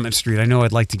on Summit Street. I know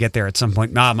I'd like to get there at some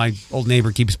point. My old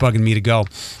neighbor keeps bugging me to go.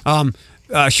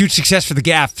 Huge success for the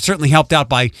GAF. Certainly helped out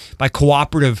by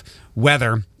cooperative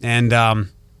weather. And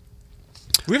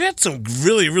we've had some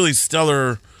really, really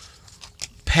stellar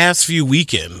past few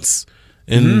weekends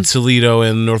in Toledo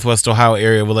and Northwest Ohio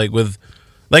area with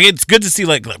it's good to see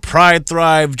like Pride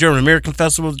thrive, German American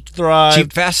Festival thrive,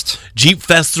 Jeep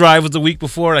Fest thrive was the week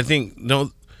before. And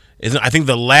I think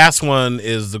the last one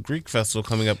is the Greek Festival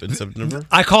coming up in September.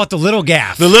 I call it the Little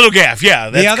Gaff. The Little Gaff, yeah,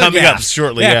 that's coming up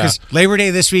shortly. Yeah, because Labor Day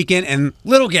this weekend and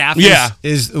Little Gaff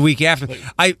is the week after.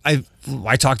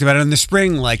 I talked about it in the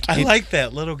spring. I like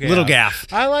that Little Gaff. Little Gaff.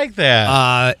 I like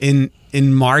that.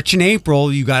 In March and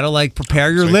April, you got to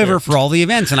prepare your liver for all the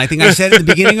events. And I think I said at the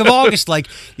beginning of August,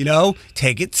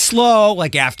 take it slow.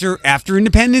 After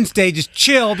Independence Day, just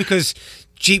chill because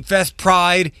Jeep Fest,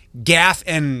 Pride, Gaff,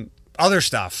 and other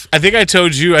stuff. I think I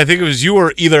told you. I think it was you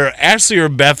or either Ashley or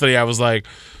Bethany. I was like,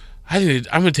 I'm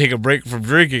going to take a break from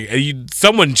drinking. And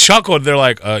someone chuckled. They're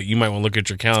like, you might want to look at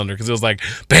your calendar because it was like,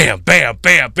 bam, bam,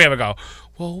 bam, bam. I go,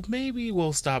 well, maybe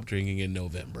we'll stop drinking in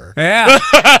November. Yeah.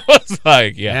 I was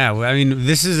like, yeah. Yeah, I mean,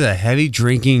 this is a heavy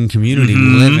drinking community we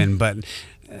live in, but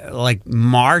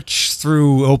March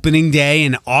through opening day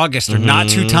and August are not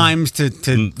two times to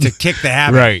kick the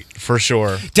habit. Right, for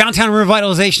sure. Downtown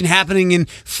revitalization happening in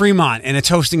Fremont, and it's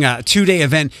hosting a 2-day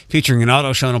event featuring an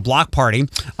auto show and a block party,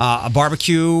 a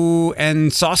barbecue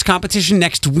and sauce competition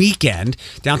next weekend.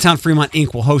 Downtown Fremont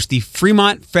Inc. will host the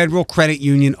Fremont Federal Credit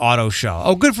Union Auto Show.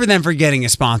 Oh, good for them for getting a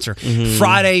sponsor.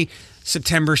 Friday,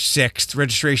 September 6th.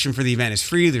 Registration for the event is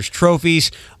free. There's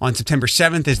trophies. On September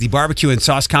 7th is the barbecue and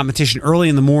sauce competition early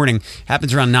in the morning.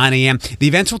 Happens around 9 a.m. The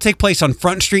events will take place on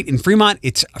Front Street in Fremont.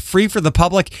 It's free for the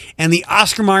public, and the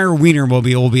Oscar Mayer Wiener will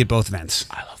be at both events.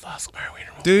 I love the Oscar Mayer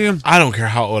Wiener. Do you? I don't care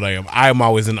how old I am. I'm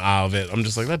always in awe of it. I'm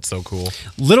just like, that's so cool.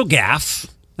 Little Gaff,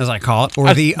 as I call it,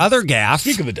 or the other Gaff.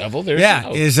 Speak of the devil, there's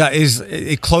is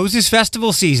it closes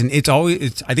festival season.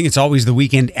 I think it's always the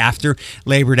weekend after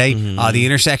Labor Day. The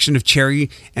intersection of Cherry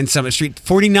and Summit Street,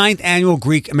 49th annual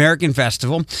Greek American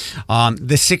Festival,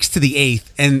 the 6th to the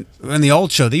 8th. And in the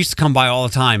old show, they used to come by all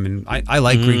the time, and I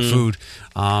like Greek food.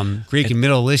 Greek and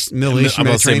Middle Eastern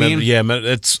Mediterranean.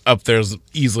 It's up there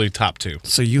easily top 2.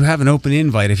 So you have an open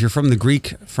invite if you're from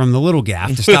the Little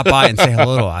Gaff to stop by and say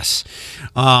hello to us.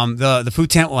 The food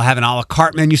tent will have an a la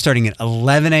carte menu starting at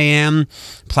 11 a.m.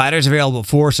 Platters available at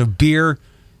 4, so beer,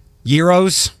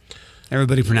 gyros,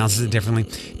 everybody pronounces it differently,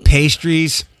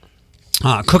 pastries.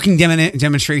 Cooking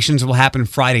demonstrations will happen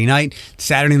Friday night,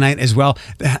 Saturday night as well.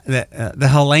 The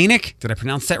Hellenic, did I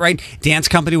pronounce that right? Dance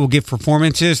company will give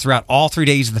performances throughout all 3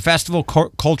 days of the festival.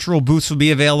 Cultural booths will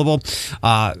be available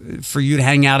for you to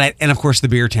hang out at, and of course the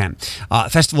beer tent.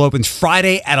 Festival opens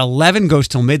Friday at 11, goes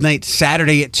till midnight,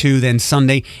 Saturday at 2, then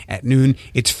Sunday at noon.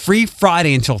 It's free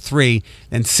Friday until 3,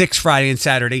 then 6 Friday and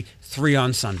Saturday, 3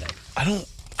 on Sunday. I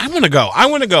want to go.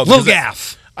 Little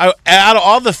Gaff. Out of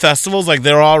all the festivals, like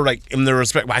they're all like in their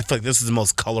respect, I feel like this is the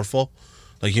most colorful.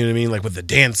 Like, you know what I mean? Like with the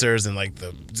dancers and like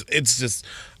it's just,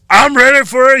 I'm ready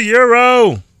for a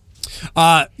Euro.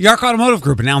 Yark Automotive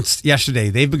Group announced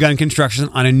yesterday they've begun construction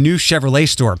on a new Chevrolet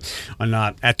store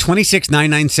at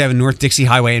 26997 North Dixie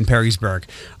Highway in Perrysburg,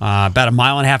 about a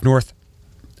mile and a half north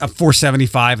of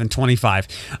 475 and 25.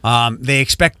 They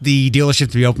expect the dealership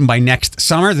to be open by next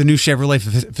summer. The new Chevrolet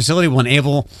facility will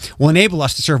enable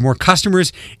us to serve more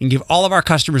customers and give all of our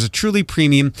customers a truly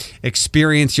premium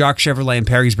experience. Yark Chevrolet in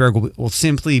Perrysburg will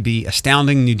simply be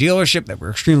astounding new dealership that we're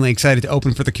extremely excited to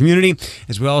open for the community,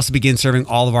 as well as to begin serving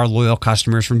all of our loyal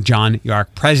customers. From John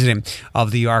Yark, president of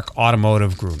the Yark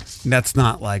Automotive Group. That's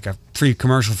not like a free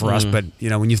commercial for us, but you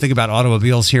know, when you think about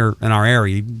automobiles here in our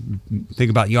area, you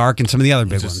think about Yark and some of the other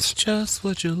big ones. Just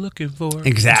what you're looking for.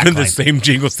 Exactly. It's been the same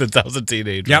jingle since I was a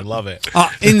teenager. Yep. I love it.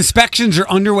 Inspections are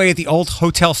underway at the old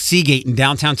Hotel Seagate in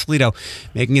downtown Toledo,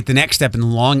 making it the next step in the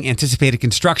long-anticipated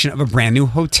construction of a brand new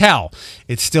hotel.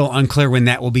 It's still unclear when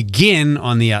that will begin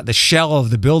on the shell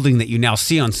of the building that you now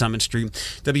see on Summit Street.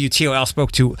 WTOL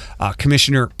spoke to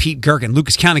Commissioner Pete Gerken,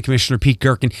 Lucas County Commissioner Pete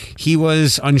Gerken. He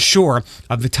was unsure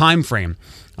of the time frame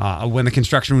when the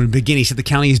construction would begin. He said the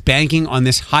county is banking on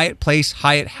this Hyatt Place,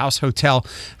 Hyatt House Hotel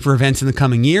for events in the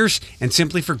coming years and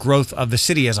simply for growth of the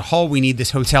city as a whole. We need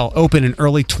this hotel open in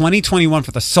early 2021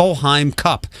 for the Solheim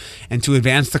Cup and to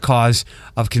advance the cause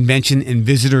of Convention and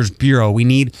Visitors Bureau. We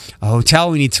need a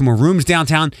hotel. We need some more rooms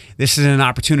downtown. This is an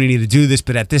opportunity to do this,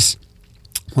 but at this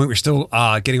point, we're still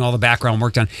getting all the background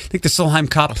work done. I think the Solheim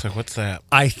Cup. I was like, what's that?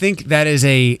 I think that is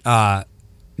a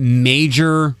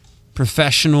major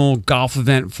professional golf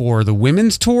event for the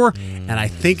women's tour, and I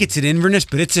think it's at Inverness,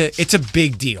 but it's a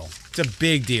big deal. It's a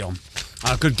big deal.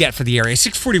 Good get for the area.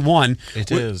 641.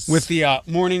 It is with the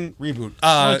morning reboot.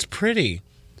 It's pretty.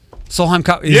 Solheim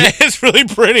Cup. It's really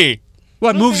pretty.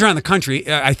 Well, it moves around the country.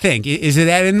 I think. Is it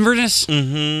at Inverness?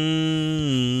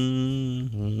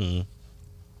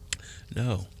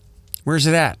 No. Where's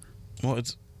it at? Well,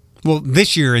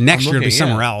 this year and next year it'll be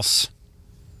somewhere else.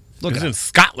 Look, it's in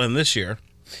Scotland this year.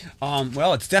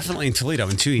 Well, it's definitely in Toledo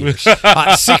in 2 years.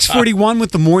 641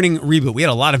 with the morning reboot. We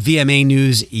had a lot of VMA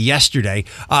news yesterday.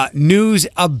 News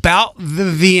about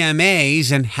the VMAs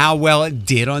and how well it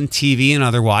did on TV and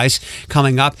otherwise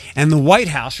coming up. And the White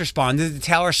House responded to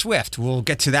Taylor Swift. We'll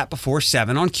get to that before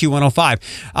 7 on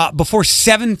Q105. Before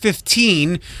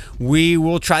 7:15, we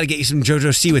will try to get you some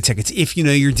Jojo Siwa tickets if you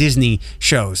know your Disney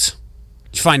shows.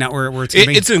 Did you find out where it's going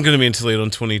to be? It's going to be in Toledo in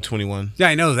 2021. Yeah,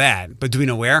 I know that. But do we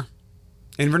know where?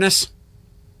 Inverness?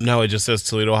 No, it just says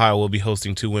Toledo, Ohio will be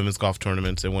hosting 2 women's golf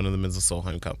tournaments, and one of them is the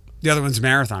Solheim Cup. The other one's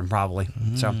marathon, probably.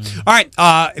 So, all right,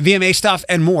 VMA stuff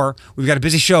and more. We've got a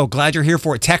busy show. Glad you're here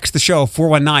for it. Text the show,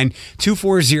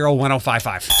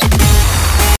 419-240-1055.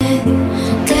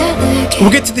 We'll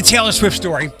get to the Taylor Swift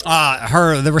story.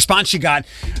 The response she got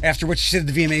after what she said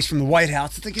to the VMAs from the White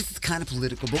House. I think it's kind of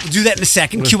political, but we'll do that in a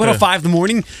second. Q105, the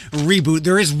morning reboot.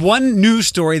 There is one news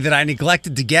story that I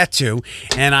neglected to get to,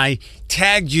 and I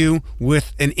tagged you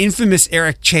with an infamous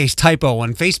Eric Chase typo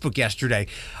on Facebook yesterday.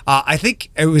 I think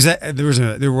it was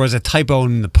there was a typo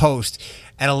in the post.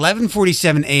 At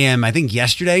 11:47 a.m., I think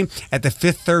yesterday, at the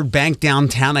Fifth Third Bank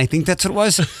downtown, I think that's what it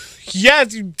was.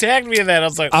 Yes, you tagged me in that. I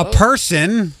was like, a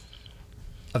person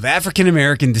of African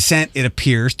American descent, it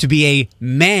appears to be a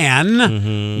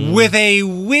man with a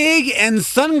wig and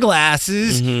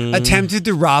sunglasses attempted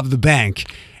to rob the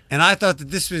bank. And I thought that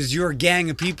this was your gang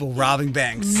of people robbing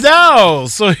banks. No!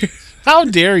 So how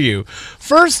dare you?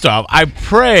 First off, I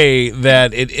pray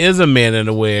that it is a man in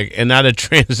a wig and not a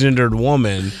transgendered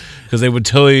woman, because they would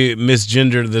totally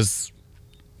misgender this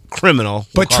criminal.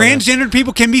 But transgendered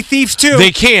people can be thieves too.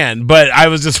 They can, but I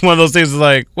was just one of those things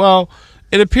like, well,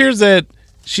 it appears that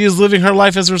she is living her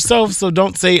life as herself, so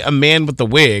don't say a man with the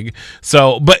wig.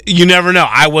 So, but you never know.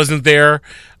 I wasn't there.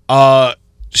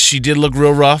 She did look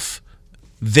real rough.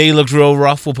 They looked real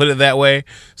rough, we'll put it that way.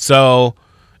 So,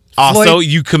 also, Floyd,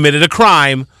 you committed a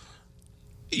crime.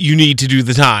 You need to do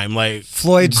the time. Like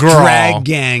Floyd's girl. drag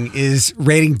gang is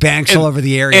raiding banks all over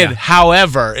the area. And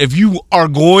however, if you are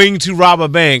going to rob a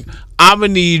bank, I'm going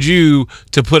to need you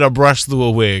to put a brush through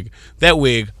a wig. That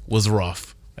wig was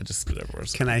rough. I just spit over.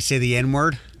 Can I say the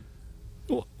N-word?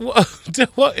 What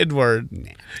N-word?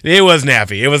 It was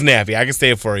nappy. It was nappy. I can say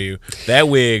it for you. That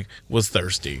wig was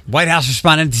thirsty. White House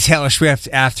responded to Taylor Swift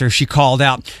after she called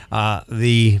out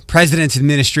the president's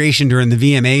administration during the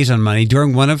VMAs on Monday.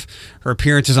 During one of her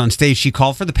appearances on stage, she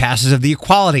called for the passage of the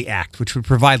Equality Act, which would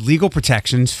provide legal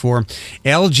protections for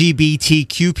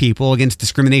LGBTQ people against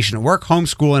discrimination at work,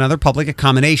 homeschool, and other public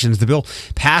accommodations. The bill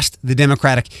passed the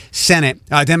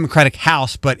Democratic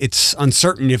House, but it's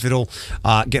uncertain if it'll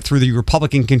get through the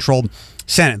Republican-controlled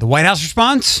Senate. The White House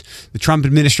response: the Trump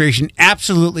administration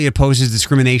absolutely opposes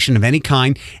discrimination of any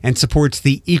kind and supports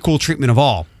the equal treatment of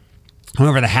all.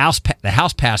 However, the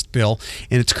House-passed bill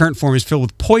in its current form is filled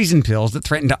with poison pills that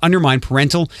threaten to undermine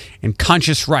parental and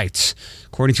conscious rights,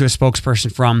 according to a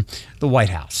spokesperson from the White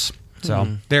House.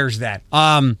 So there's that.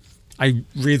 I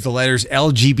read the letters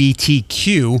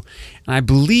LGBTQ, and I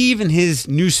believe in his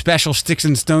new special Sticks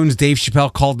and Stones, Dave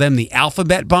Chappelle called them the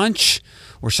Alphabet Bunch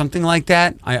or something like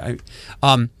that.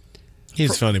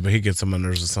 He's funny, but he gets on my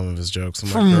nerves with some of his jokes. I'm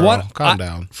From like, what calm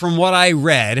down. From what I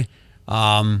read,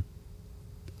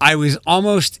 I was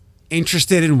almost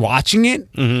interested in watching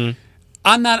it. Mm-hmm.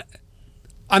 I'm not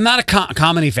a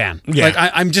comedy fan. Yeah. Like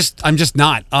I'm just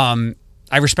not.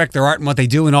 I respect their art and what they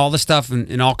do and all the stuff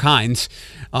and all kinds.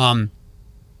 And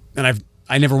I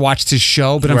never watched his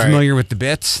show, but I'm Right. familiar with the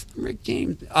bits. Rick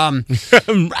James.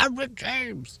 Rick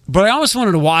James. But I almost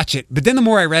wanted to watch it. But then the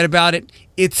more I read about it,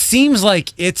 it seems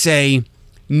like it's a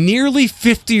nearly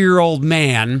 50-year-old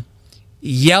man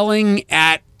yelling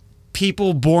at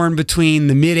people born between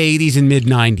the mid-'80s and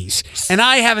mid-'90s. And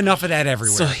I have enough of that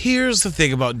everywhere. So here's the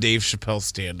thing about Dave Chappelle's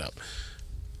stand-up.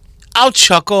 I'll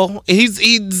chuckle.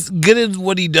 He's good at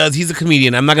what he does. He's a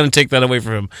comedian. I'm not going to take that away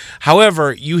from him.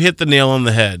 However, you hit the nail on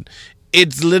the head.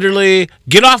 It's literally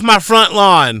get off my front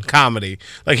lawn comedy.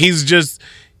 Like you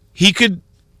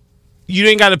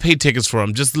ain't got to pay tickets for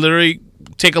him. Just literally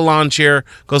take a lawn chair,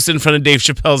 go sit in front of Dave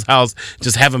Chappelle's house,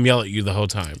 just have him yell at you the whole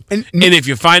time. And if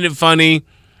you find it funny,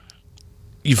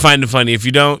 you find it funny. If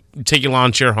you don't, take your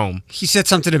lawn chair home. He said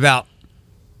something about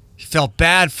he felt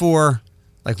bad for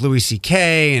like Louis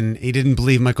C.K. and he didn't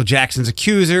believe Michael Jackson's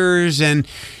accusers and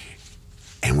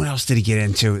what else did he get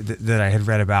into that I had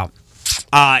read about?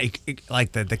 Like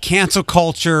the cancel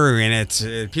culture and it's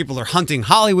people are hunting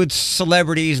Hollywood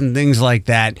celebrities and things like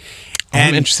that.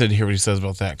 I'm interested to hear what he says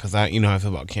about that because you know how I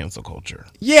feel about cancel culture.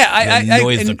 Yeah,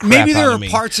 annoys the crap maybe there out are of me.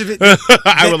 parts of it.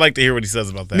 I would like to hear what he says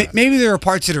about that. Maybe there are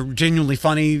parts that are genuinely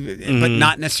funny, but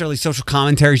not necessarily social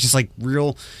commentaries, just like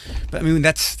real. But I mean,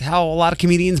 that's how a lot of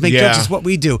comedians make jokes. It's what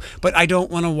we do. But I don't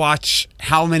want to watch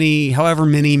however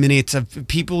many minutes of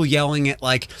people yelling at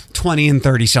like 20 and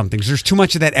 30 somethings. There's too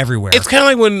much of that everywhere. It's kind of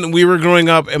like when we were growing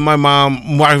up and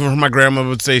my grandma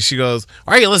would say, she goes,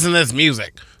 "Why are you listening to this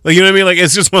music?" Like, you know what I mean? Like,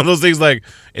 it's just one of those things, like,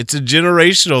 it's a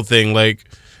generational thing. Like,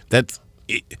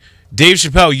 Dave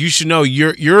Chappelle, you should know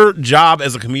your job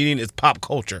as a comedian is pop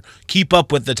culture. Keep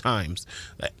up with the times.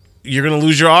 You're going to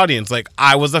lose your audience. Like,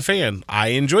 I was a fan. I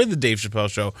enjoyed the Dave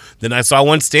Chappelle show. Then I saw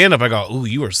one stand-up. I go, ooh,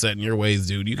 you are set in your ways,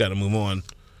 dude. You got to move on.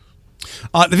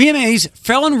 The VMAs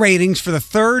fell in ratings for the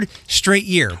third straight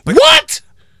year. But What?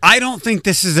 I don't think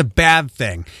this is a bad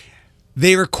thing.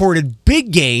 They recorded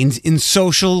big gains in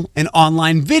social and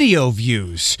online video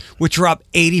views, which were up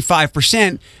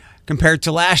 85% compared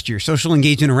to last year. Social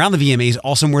engagement around the VMAs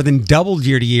also more than doubled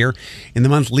year to year in the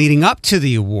month leading up to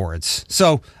the awards.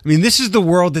 So, I mean, this is the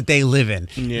world that they live in.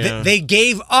 Yeah. They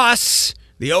gave us,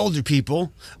 the older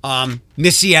people,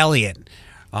 Missy Elliott.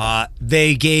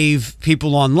 They gave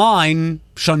people online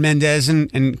Shawn Mendes and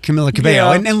Camila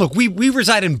Cabello. Yeah. And look, we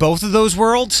reside in both of those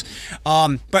worlds.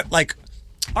 But like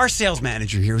our sales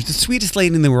manager here is the sweetest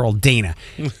lady in the world, Dana.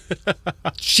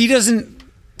 She doesn't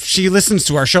she listens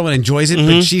to our show and enjoys it,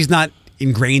 but she's not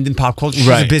ingrained in pop culture. She's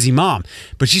a busy mom.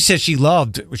 But she said she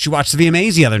watched the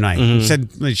VMAs the other night. She said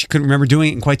she couldn't remember doing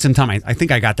it in quite some time. I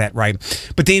think I got that right.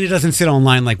 But Dana doesn't sit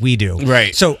online like we do.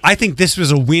 Right. So I think this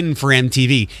was a win for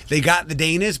MTV. They got the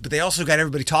Danas, but they also got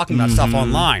everybody talking about stuff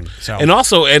online. So And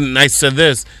also, and I said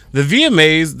this, the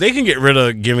VMAs, they can get rid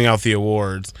of giving out the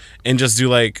awards and just do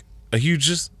like a huge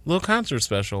just little concert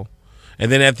special.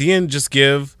 And then at the end, just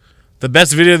give the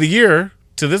best video of the year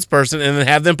to this person and then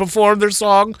have them perform their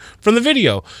song from the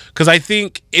video. Because I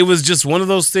think it was just one of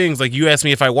those things, like you asked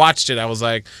me if I watched it, I was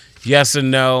like, yes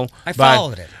and no. I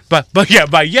followed it. But yeah,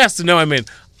 by yes and no, I mean,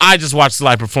 I just watched the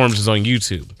live performances on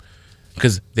YouTube.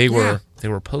 Because they were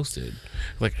posted.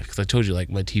 Like, because I told you, like,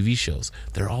 my TV shows,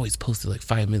 they're always posted like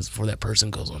 5 minutes before that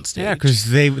person goes on stage. yeah, because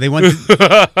they want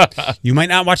you might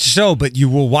not watch the show, but you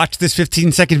will watch this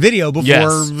 15-second video before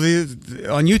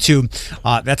on YouTube.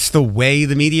 That's the way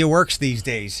the media works these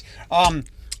days.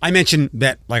 I mentioned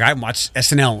that, like, I haven't watched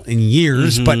SNL in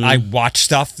years, but I watch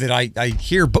stuff that I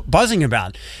hear buzzing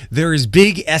about. There is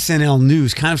big SNL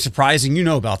news, kind of surprising. You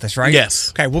know about this, right? Yes.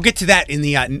 Okay, we'll get to that in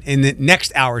the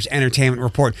next hour's entertainment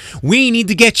report. We need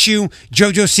to get you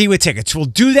Jojo Siwa tickets. We'll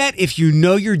do that if you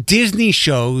know your Disney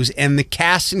shows and the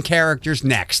cast and characters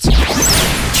next.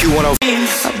 Q105.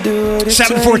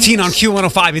 7:14 on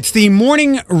Q105. It's the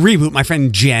morning reboot. My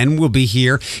friend Jen will be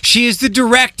here. She is the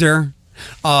director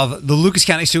of the Lucas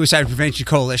County Suicide Prevention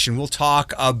Coalition. We'll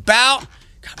talk about...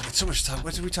 God, we got so much talk.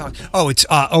 What did we talk? Oh, it's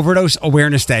Overdose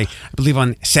Awareness Day, I believe,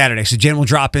 on Saturday. So Jen will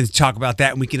drop in to talk about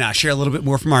that, and we can share a little bit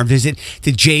more from our visit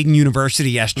to Jaden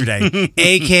University yesterday,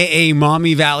 a.k.a.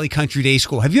 Mommy Valley Country Day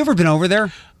School. Have you ever been over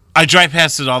there? I drive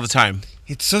past it all the time.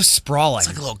 It's so sprawling. It's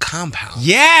like a little compound.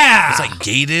 Yeah! It's like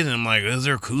gated, and I'm like, is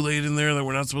there Kool-Aid in there that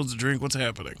we're not supposed to drink? What's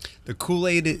happening? The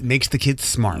Kool-Aid makes the kids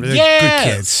smart. They're Yes! good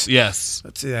kids. Yes.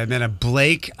 Let's see, I met a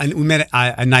Blake. We met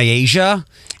a Nyasia,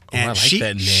 and I like she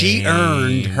that she name.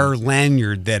 earned her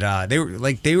lanyard that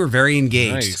they were very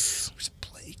engaged. Nice. There's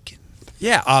Blake.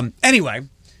 Yeah. Anyway,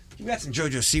 we got some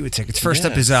Jojo Siwa tickets. First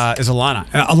up is Alana.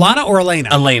 Alana or Elena?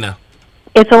 Elena.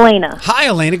 It's Elena. Hi,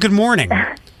 Elena. Good morning.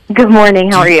 Good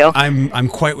morning. How are you? I'm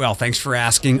quite well. Thanks for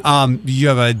asking. You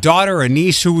have a daughter or a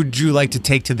niece. Who would you like to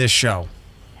take to this show?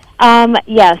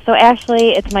 Yeah, so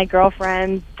actually it's my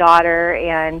girlfriend's daughter,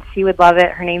 and she would love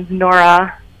it. Her name's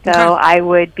Nora, so Okay. I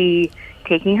would be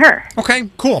taking her. Okay,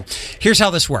 cool. Here's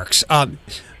how this works. I'm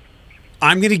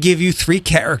going to give you 3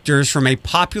 characters from a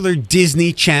popular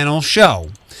Disney Channel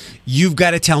show. You've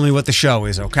got to tell me what the show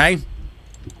is, okay?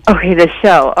 Okay, the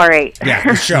show. All right. Yeah,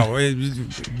 the show. Are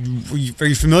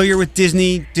you familiar with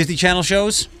Disney Channel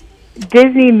shows?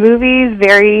 Disney movies,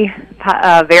 very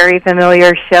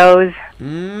familiar shows.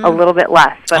 A little bit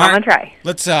less, but All I'm right. going to try.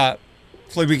 Let's,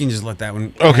 Floyd, we can just let that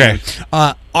one. Okay.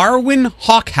 Arwen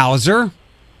Hawkhauser,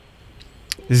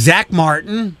 Zach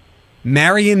Martin,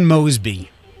 Marion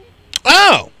Mosby.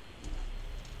 Oh!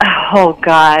 Oh,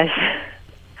 gosh.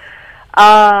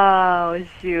 Oh,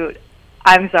 shoot.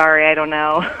 I'm sorry, I don't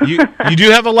know. You do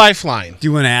have a lifeline. Do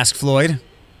you want to ask Floyd?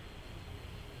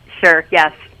 Sure,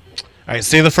 yes. All right,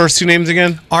 say the first 2 names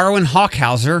again. Arwen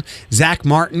Hawkhauser, Zach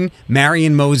Martin,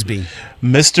 Marion Mosby.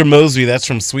 Mr. Mosby, that's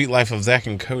from Sweet Life of Zach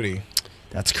and Cody.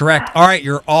 That's correct. All right,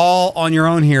 you're all on your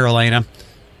own here, Elena.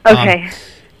 Okay.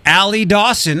 Allie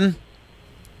Dawson,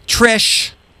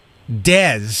 Trish,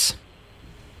 Dez.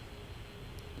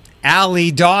 Allie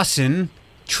Dawson,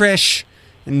 Trish,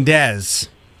 and Dez.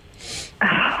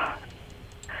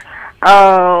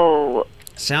 Oh,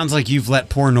 Sounds like you've let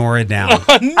poor Nora down.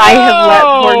 I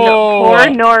have let poor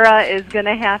Nora is going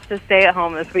to have to stay at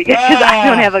home this weekend because I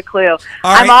don't have a clue.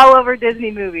 I'm right. all over Disney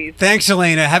movies. Thanks,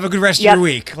 Elena. Have a good rest of Yep. your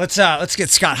week. Let's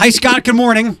get Scott. Hi, Scott. Good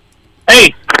morning.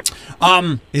 Hey,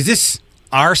 Is this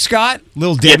our Scott?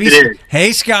 Little Debbie's? it is.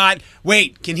 Hey, Scott.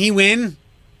 Wait, can he win?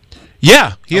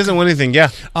 Yeah, he hasn't won anything. Yeah.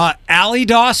 Allie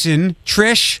Dawson,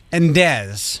 Trish, and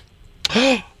Dez.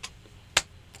 I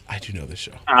do know this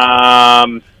show.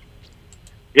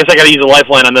 guess I got to use a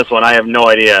lifeline on this one. I have no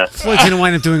idea. Floyd's going to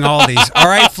wind up doing all these. All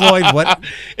right, Floyd, what?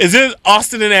 Is it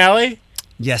Austin and Allie?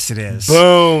 Yes, it is.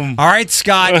 Boom. All right,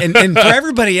 Scott. And for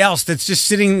everybody else that's just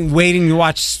sitting waiting to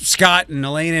watch Scott and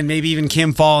Elena and maybe even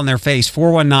Kim fall in their face,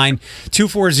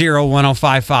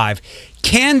 419-240-1055.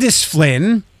 Candace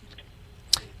Flynn,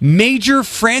 Major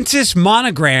Francis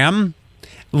Monogram,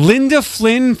 Linda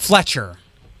Flynn Fletcher.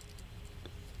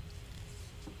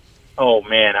 Oh,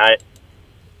 man,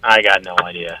 I got no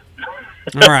idea.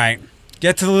 All right.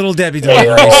 Get to the Little Debbie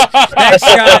deliveries. Thanks,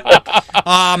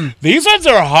 Scott. These ones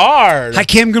are hard. Hi,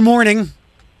 Kim. Good morning.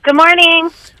 Good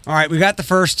morning. All right, we got the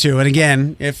first two. And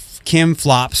again, if Kim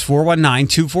flops,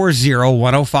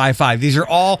 419-240-1055. These are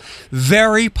all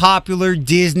very popular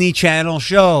Disney Channel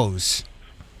shows.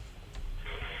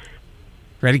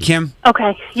 Ready, Kim?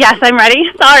 Okay. Yes, I'm ready.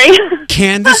 Sorry.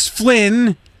 Candace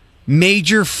Flynn,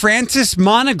 Major Francis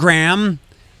Monogram,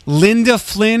 Linda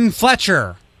Flynn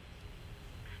Fletcher.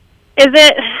 Is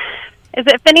it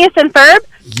Phineas and Ferb?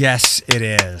 Yes, it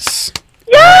is.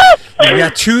 Yes! We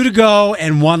got 2 to go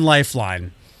and 1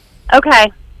 lifeline.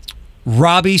 Okay.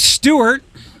 Robbie Stewart,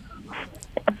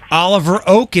 Oliver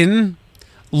Oaken,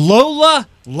 Lola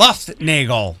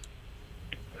Luftnagel.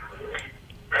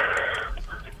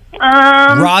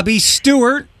 Robbie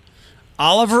Stewart,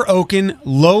 Oliver Oaken,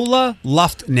 Lola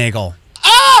Luftnagel.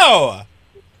 Oh!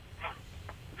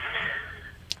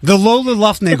 The Lola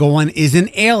Luftnagel one is an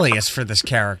alias for this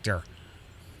character.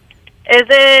 Is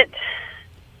it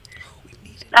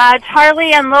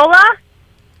Charlie and Lola?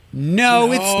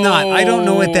 No, it's not. I don't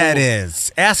know what that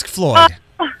is. Ask Floyd.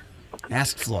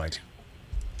 Ask Floyd.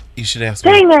 You should ask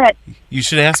me. Dang it. You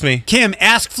should ask me. Kim,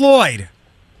 ask Floyd.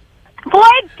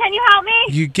 Floyd, can you help me?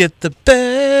 You get the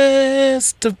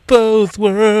best of both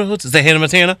worlds. Is that Hannah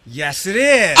Montana? Yes, it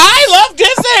is. I love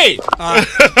Disney!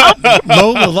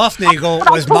 Lola Luftnagel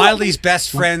was Miley's best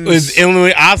friend's... It was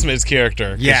Emily Osment's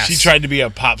character. 'Cause Yes. She tried to be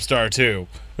a pop star, too.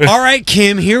 All right,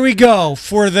 Kim, here we go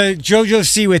for the Jojo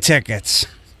Siwa tickets.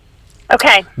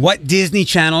 Okay. What Disney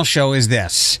Channel show is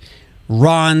this?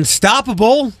 Ron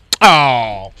Stoppable,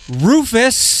 Oh.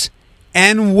 Rufus,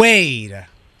 and Wade.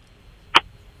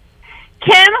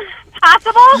 Kim,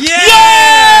 possible?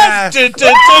 Yes!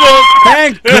 Du-du-du-du.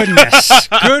 Thank goodness.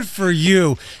 Good for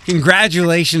you.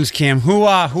 Congratulations, Kim. Who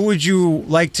would you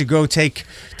like to go take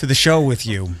to the show with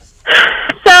you?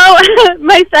 So,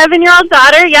 my 7-year-old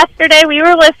daughter, yesterday we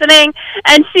were listening,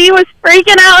 and she was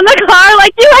freaking out in the car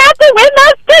like, you have to win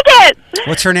those tickets!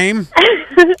 What's her name?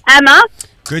 Emma,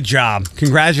 Good job.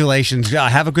 Congratulations.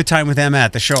 Have a good time with Emma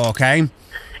at the show, okay?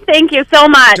 thank you so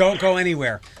much. Don't go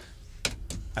anywhere.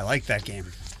 I like that game.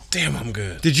 Damn, I'm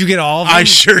good. Did you get all of them? I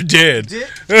sure did.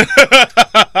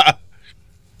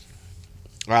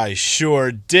 I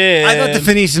sure did. I thought the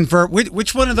Phineas and Ferb.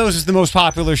 Which one of those is the most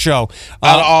popular show?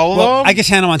 Out of all of them? I guess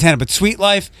Hannah Montana, but Sweet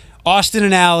Life, Austin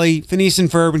and Ally, Phineas and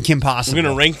Ferb, and Kim Possible. We're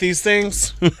going to rank these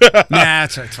things? Nah,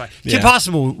 it's fine. Kim Yeah.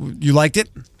 Possible, you liked it?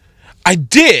 I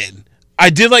did. I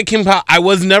did like Kim I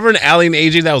was never an Ally and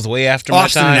AJ. That was way after my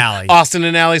Austin time. and Ally. Austin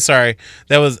and Ally, sorry.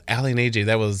 That was Ally and AJ.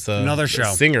 That was Another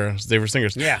show. Singers. They were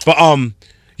singers. Yeah. But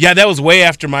yeah, that was way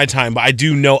after my time, but I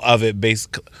do know of it.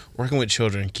 Working with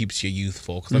children keeps you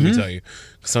youthful. Because let me tell you,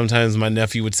 sometimes my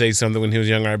nephew would say something when he was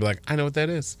younger. I'd be like, I know what that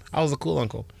is. I was a cool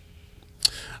uncle.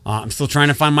 I'm still trying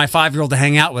to find my 5-year-old to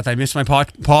hang out with. I miss my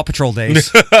Paw Patrol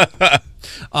days.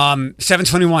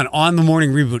 7:21 on the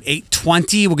morning reboot.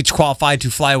 8:20. We'll get you qualified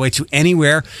to fly away to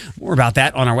anywhere. More about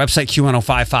that on our website,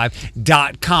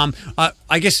 q1055.com.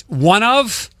 I guess one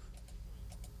of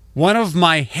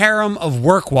my harem of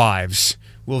work wives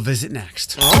will visit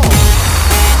next.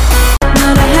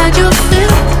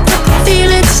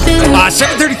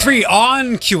 7:33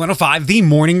 on Q105, the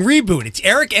morning reboot. It's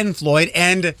Eric and Floyd,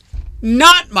 and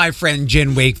not my friend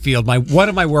Jen Wakefield, one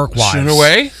of my work wives. Shooting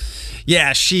away?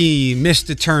 Yeah, she missed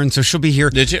a turn, so she'll be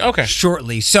here. Did you? Okay.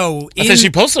 Shortly. So I said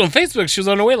she posted on Facebook. She was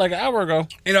on her way like an hour ago.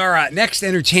 in our next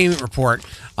entertainment report,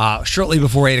 shortly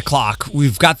before 8 o'clock,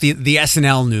 we've got the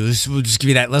SNL news. We'll just give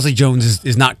you that. Leslie Jones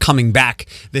is not coming back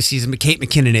this season, but Kate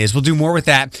McKinnon is. We'll do more with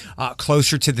that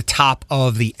closer to the top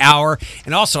of the hour.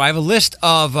 And also, I have a list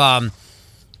of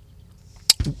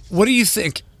what do you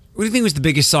think? What do you think was the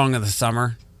biggest song of the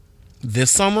summer?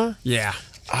 This summer? Yeah.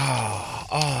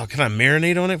 Oh, can I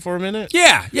marinate on it for a minute?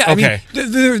 Yeah. Okay. I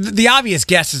mean, the obvious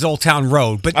guess is Old Town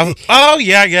Road, but Oh,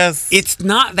 yeah, I guess. it's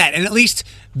not that. And at least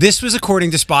this was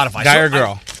according to Spotify. Guy So or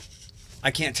girl?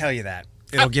 I can't tell you that.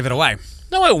 It'll give it away.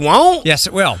 No, it won't. Yes,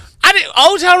 it will.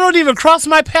 Old Town Road didn't even cross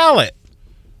my palate.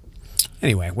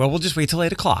 Anyway, well, we'll just wait till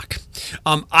 8 o'clock.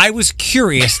 I was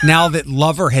curious now that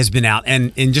Lover has been out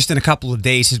and in a couple of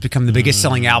days has become the biggest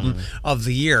selling album of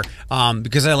the year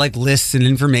because I like lists and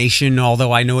information,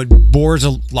 although I know it bores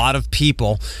a lot of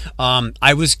people.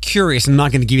 I was curious. I'm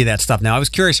not going to give you that stuff now. I was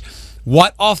curious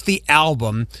what off the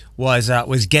album was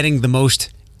getting the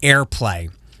most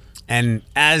airplay. And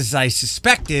as I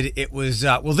suspected, it was,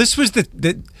 this was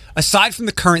the aside from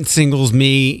the current singles,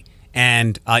 Me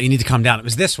and You Need to Calm Down, it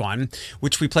was this one,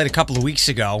 which we played a couple of weeks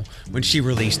ago when she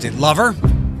released it. Lover?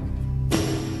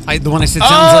 The one I said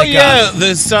sounds like...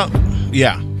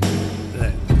 yeah.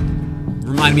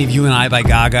 Remind Me of You and I by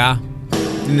Gaga.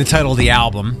 In the title of the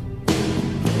album.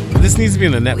 This needs to be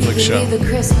in a Netflix show. The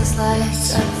Christmas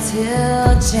lights up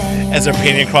till January. As they're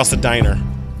painting across the diner.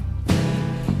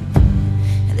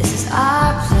 This is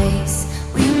our place.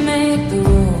 We make the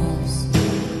rules.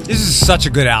 This is such a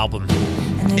good album.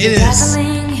 And It is.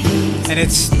 And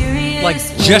it's like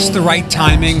just the right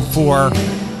timing for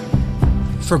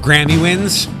Grammy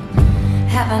wins.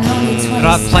 It'll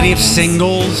have plenty of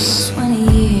singles. 20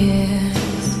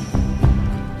 years.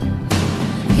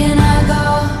 Can I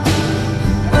go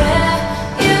where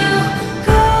you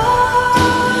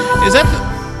go? Is that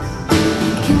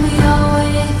Can we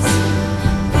always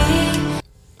be?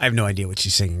 I have no idea what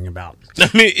she's singing about. I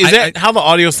mean, is that how the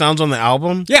audio sounds on the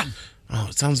album? Yeah. Oh,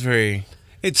 it sounds very...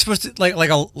 It's supposed to like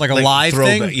a live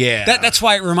throwback, thing. yeah. That's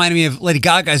why it reminded me of Lady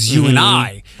Gaga's "You and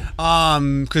I,"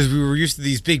 because we were used to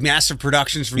these big, massive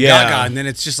productions from Gaga, and then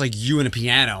it's just like you and a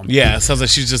piano. Yeah, it sounds like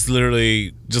she's just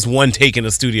literally just one take in the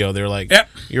studio. They're like, Yep.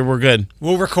 we're good.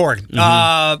 We'll record.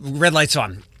 Red lights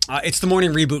on. It's the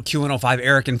morning reboot, Q105,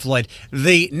 Eric and Floyd.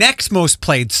 The next most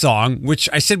played song, which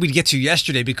I said we'd get to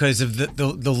yesterday because of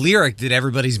the lyric that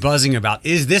everybody's buzzing about,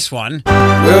 is this one.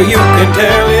 Well, you can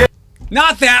tell it.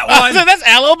 Not that one. That's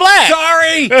Aloe Black.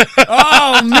 Sorry.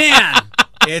 Oh, man.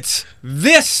 It's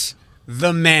This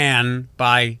The Man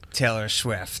by Taylor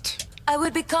Swift. I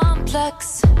would be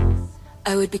complex.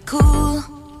 I would be cool.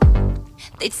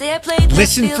 They'd say I played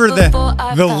Listen left for field the before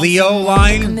I found Leo someone to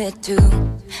line. commit to.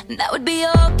 And that would be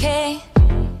okay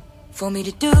for me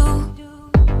to do.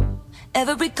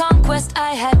 Every conquest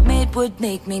I had made would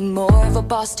make me more of a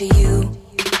boss to you.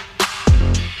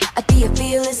 I'd be a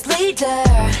fearless leader.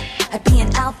 I'd be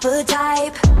an alpha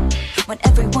type. When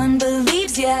everyone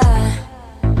believes ya.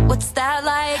 What's that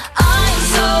like? I'm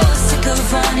so sick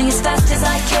of running as fast as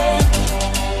I can.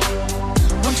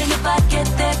 Wondering if I'd get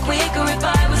there quicker if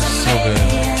I was a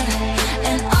man.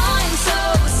 And I'm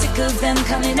so sick of them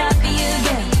coming at me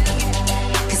again.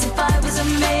 Cause if I was a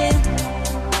man,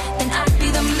 then I'd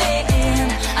be the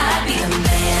man. I'd be the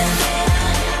man.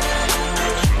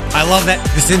 I love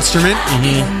this instrument,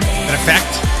 that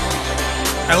effect.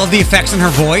 I love the effects in her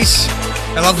voice.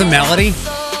 I love the melody.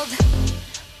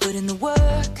 Put in the work.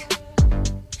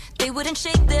 They wouldn't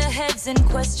shake their heads and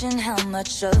question how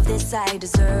much of this I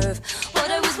deserve.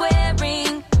 What I was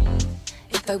wearing,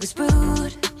 if I was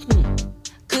rude,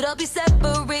 could all be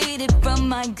separated from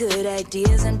my good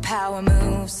ideas and power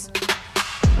moves.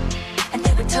 And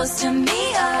they would toast to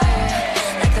me,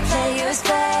 like the players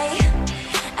play.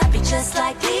 I'd be just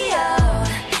like Leo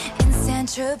in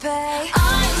Saint-Tropez.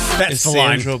 That's the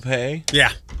line. Saint-Tropez?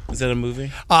 Yeah. Is that a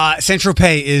movie?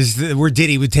 Saint-Tropez is where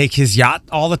Diddy would take his yacht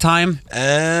all the time.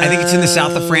 I think it's in the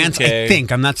south of France. Okay. I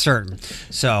think. I'm not certain.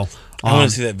 So I want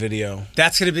to see that video.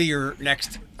 That's going to be your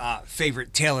next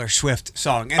favorite Taylor Swift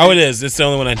song. And Oh, it is. It's the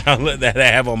only one I download that I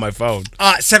have on my phone.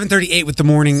 7:38 with the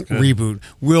morning reboot.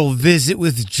 We'll visit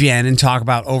with Jen and talk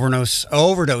about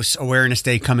Overdose Awareness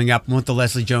Day coming up with the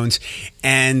Leslie Jones.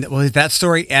 And we'll hit that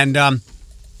story. And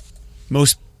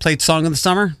most played song of the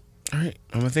summer? All right.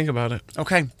 I'm going to think about it.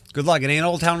 Okay. Good luck. It ain't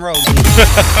Old Town Road.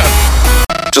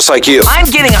 Just like you. I'm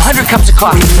getting 100 cups of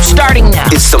coffee starting now.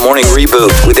 It's the morning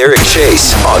reboot with Eric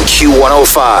Chase on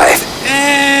Q105.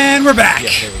 And we're back.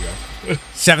 Yeah, there we go.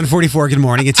 7:44. Good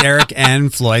morning. It's Eric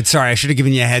and Floyd. Sorry, I should have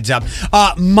given you a heads up.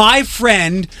 My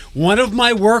friend, one of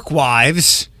my work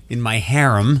wives in my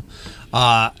harem,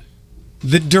 the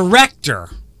director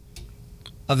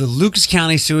of the Lucas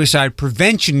County Suicide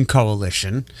Prevention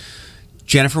Coalition,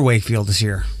 Jennifer Wakefield, is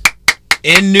here.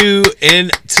 In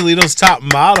Toledo's top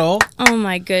model. Oh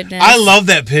my goodness! I love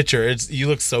that picture. You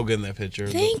look so good in that picture.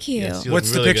 Thank you. Yes, look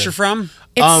What's the really picture good. from?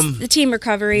 It's the Team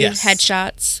Recovery yes.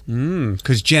 headshots.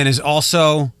 Because Jen is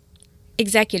also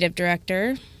Executive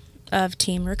Director of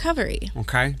Team Recovery.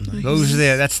 okay. Nice.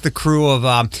 That's the crew of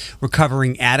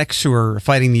recovering addicts who are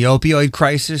fighting the opioid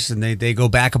crisis, and they go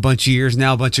back a bunch of years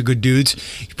now. A bunch of good dudes.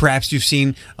 Perhaps you've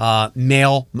seen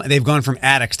male. They've gone from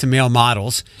addicts to male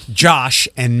models. Josh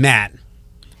and Matt.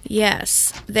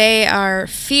 Yes, they are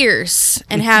fierce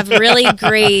and have really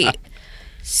great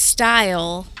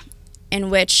style in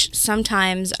which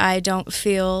sometimes I don't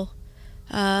feel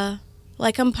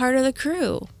like I'm part of the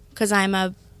crew because I'm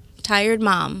a tired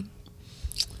mom.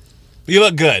 You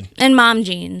look good. And mom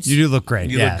jeans. You do look great.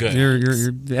 You yeah. look good.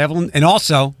 You're Evelyn, and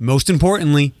also most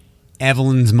importantly,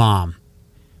 Evelyn's mom.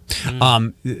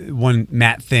 One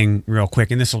Matt thing real quick,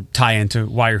 and this will tie into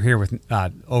why you're here with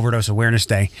Overdose Awareness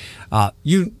Day. Do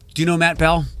you know Matt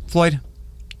Bell, Floyd?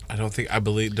 Don't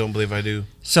believe I do.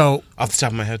 So Off the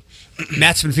top of my head.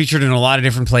 Matt's been featured in a lot of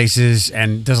different places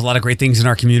and does a lot of great things in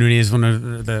our community. Is one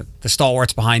of the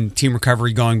stalwarts behind Team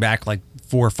Recovery going back like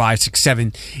 4, 5, 6,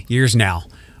 7 years now.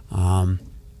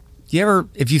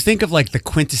 if you think of like the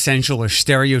quintessential or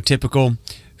stereotypical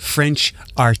French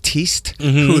artiste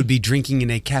who would be drinking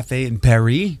in a cafe in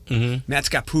Paris, Matt's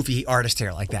got poofy artist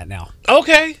hair like that now.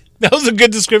 Okay. That was a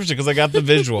good description because I got the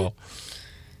visual.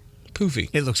 Poofy.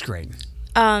 It looks great.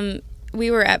 We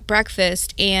were at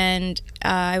breakfast, and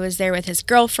I was there with his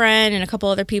girlfriend and a couple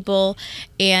other people,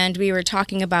 and we were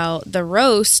talking about the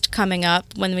roast coming up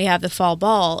when we have the fall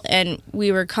ball, and we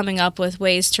were coming up with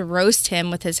ways to roast him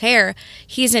with his hair.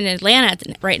 He's in Atlanta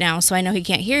right now, so I know he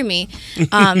can't hear me.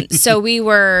 So we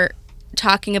were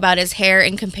talking about his hair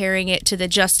and comparing it to the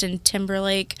Justin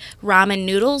Timberlake ramen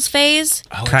noodles phase.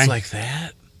 Oh, it's like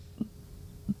that?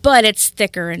 But it's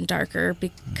thicker and darker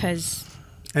because...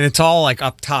 And it's all like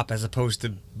up top as opposed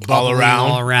to all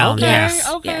around. All around, Okay, yes.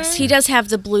 okay. Yes, he does have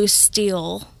the blue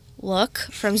steel look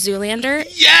from Zoolander.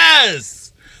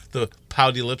 Yes! The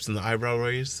pouty lips and the eyebrow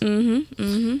raise.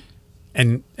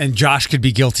 And Josh could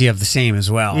be guilty of the same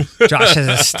as well. Josh has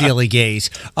a steely gaze.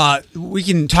 We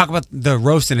can talk about the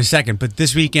roast in a second, but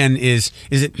this weekend is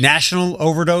it National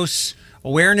Overdose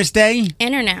Awareness Day?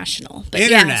 International. But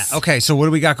Internet. yes. Okay, so what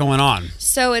do we got going on?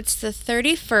 So it's the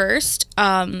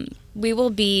 31st. We will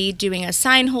be doing a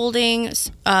sign holding,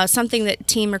 something that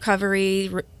Team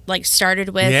Recovery started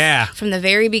with from the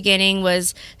very beginning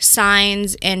was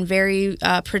signs in very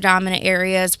predominant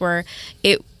areas where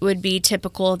it would be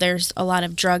typical. There's a lot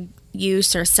of drug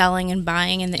use or selling and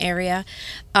buying in the area.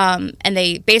 And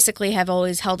they basically have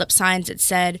always held up signs that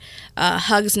said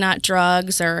hugs, not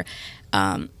drugs, or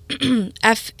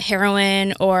F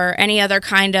heroin, or any other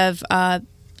kind of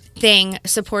thing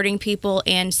supporting people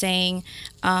and saying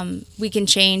we can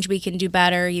change, we can do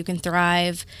better, you can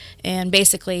thrive, and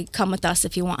basically come with us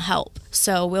if you want help.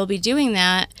 So we'll be doing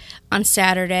that on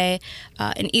Saturday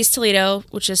in East Toledo,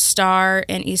 which is Star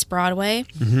and East Broadway,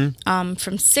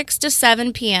 from 6 to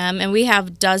 7 p.m. And we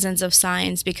have dozens of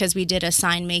signs because we did a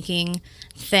sign making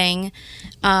thing.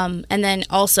 And then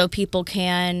also people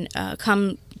can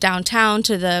come downtown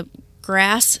to the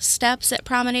grass steps at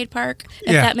Promenade Park,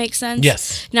 if that makes sense.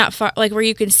 Yes. Not far, like where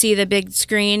you can see the big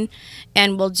screen,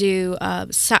 and we'll do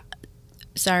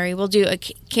we'll do a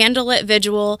candlelit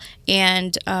vigil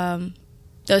and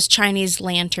those Chinese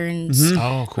lanterns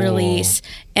release,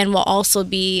 and we'll also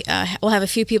be we'll have a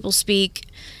few people speak,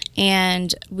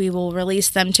 and we will release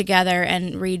them together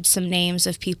and read some names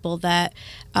of people that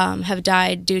have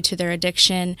died due to their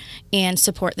addiction and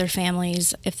support their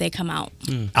families if they come out.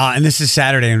 And this is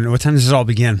Saturday. And what time does it all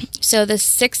begin? So the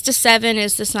 6 to 7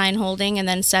 is the sign holding, and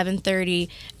then 7:30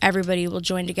 everybody will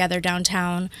join together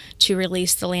downtown to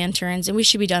release the lanterns, and we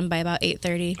should be done by about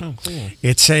 8:30. Oh, cool.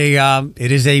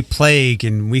 It is a plague,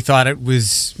 and we thought it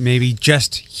was maybe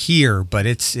just here, but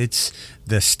it's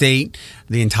the state,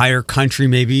 the entire country,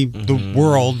 maybe the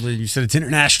world. You said it's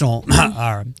International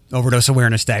Overdose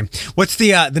Awareness Day. What's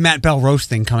the Matt Bell roast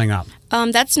thing coming up?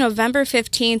 That's November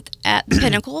 15th at the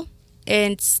Pinnacle.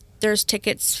 There's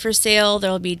tickets for sale.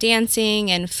 There'll be dancing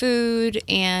and food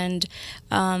and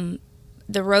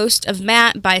the roast of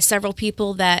Matt by several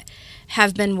people that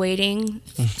have been waiting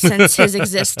since his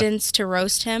existence to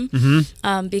roast him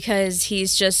because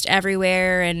he's just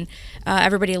everywhere and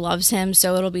everybody loves him.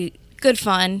 So it'll be good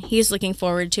fun. He's looking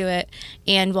forward to it,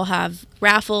 and we'll have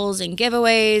raffles and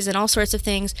giveaways and all sorts of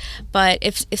things. But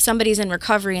if somebody's in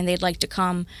recovery and they'd like to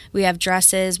come, we have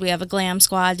dresses, we have a glam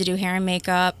squad to do hair and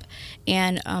makeup,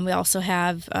 and we also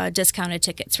have discounted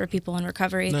tickets for people in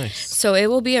recovery. Nice. So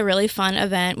it will be a really fun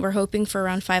event. We're hoping for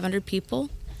around 500 people,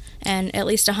 and at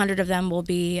least 100 of them will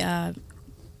be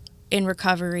in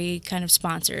recovery, kind of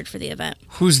sponsored for the event.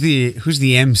 Who's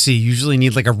the MC? Usually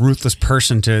need like a ruthless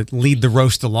person to lead the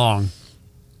roast along.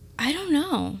 I don't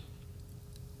know.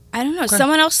 Okay.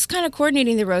 Someone else is kind of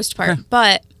coordinating the roast part,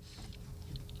 but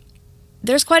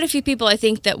there's quite a few people I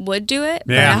think that would do it.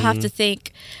 But I'll have to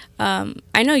think.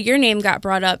 I know your name got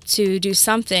brought up to do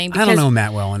something. Because, I don't know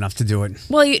Matt well enough to do it.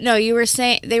 Well, you were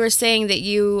saying they were saying that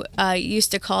you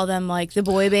used to call them like the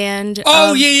boy band.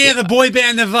 Oh the boy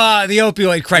band of the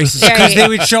opioid crisis, because they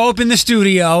would show up in the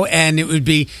studio and it would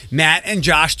be Matt and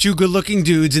Josh, two good-looking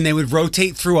dudes, and they would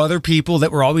rotate through other people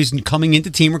that were always coming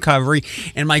into Team Recovery,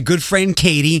 and my good friend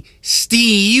Katie,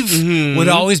 Steve, would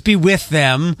always be with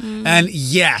them. And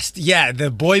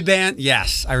the boy band,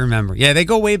 yes, I remember. Yeah, they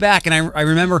go way back, and I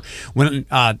remember when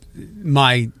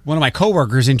one of my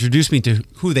coworkers introduced me to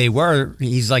who they were.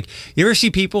 He's like, you ever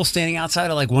see people standing outside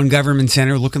of like one government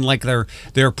center looking like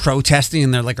they're protesting,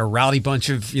 and they're like a rowdy bunch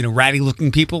of ratty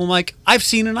looking people? I'm like, I've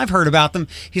seen and I've heard about them.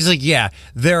 He's like, yeah,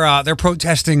 they're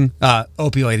protesting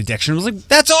opioid addiction. I was like,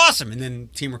 that's awesome. And then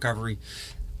Team Recovery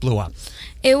blew up.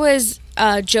 It was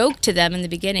a joke to them in the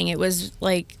beginning. It was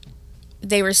like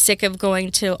they were sick of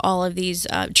going to all of these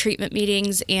treatment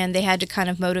meetings, and they had to kind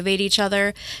of motivate each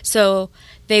other. So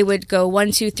they would go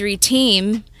 1, 2, 3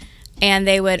 team, and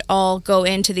they would all go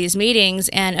into these meetings,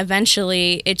 and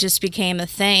eventually it just became a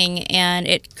thing, and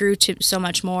it grew to so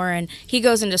much more. And he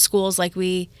goes into schools like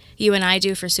you and I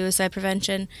do for suicide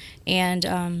prevention,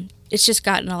 and it's just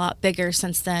gotten a lot bigger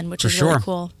since then, which is really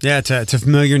cool. Yeah, it's a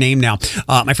familiar name now.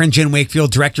 My friend Jen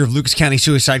Wakefield, director of Lucas County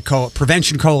Suicide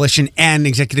Prevention Coalition and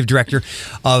executive director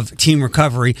of Team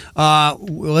Recovery.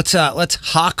 Let's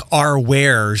hawk our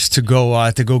wares to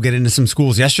go get into some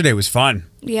schools. Yesterday was fun.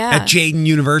 Yeah. At Jaden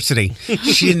University.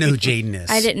 She didn't know who Jaden is.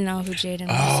 I didn't know who Jaden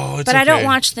was. Oh, it's but okay. I don't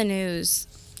watch the news.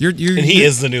 And he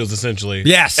is the news, essentially.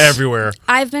 Yes. Everywhere.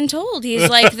 I've been told he's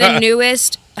like the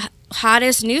newest,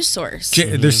 hottest news source.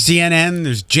 There's CNN,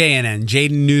 there's JNN,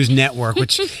 Jaden News Network,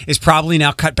 which is probably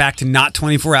now cut back to not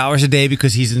 24 hours a day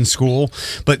because he's in school.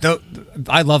 But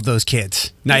I love those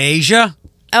kids. Nyasia.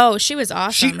 Oh, she was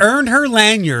awesome. She earned her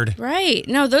lanyard. Right.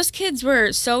 No, those kids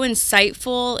were so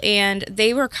insightful, and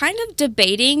they were kind of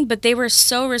debating, but they were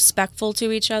so respectful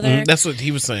to each other. That's what he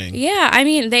was saying. Yeah, I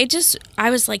mean, I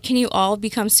was like, can you all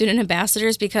become student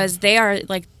ambassadors? Because they are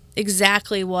like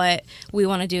exactly what we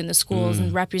want to do in the schools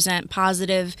and represent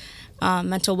positive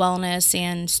mental wellness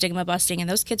and stigma busting, and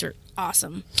those kids were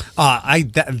awesome.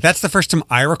 That's the first time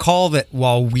I recall that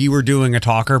while we were doing a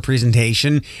talker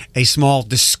presentation, a small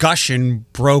discussion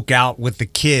broke out with the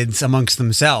kids amongst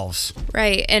themselves.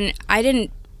 Right, and I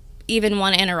didn't even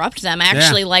want to interrupt them. I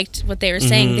actually liked what they were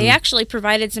saying. They actually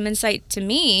provided some insight to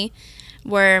me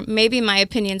where maybe my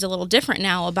opinion's a little different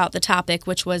now about the topic,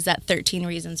 which was that 13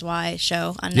 Reasons Why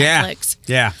show on Netflix.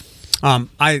 Yeah.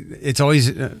 It's always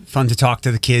fun to talk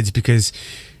to the kids because,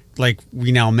 like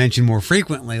we now mention more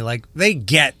frequently, like they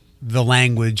get the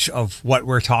language of what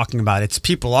we're talking about. It's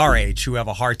people our age who have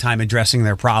a hard time addressing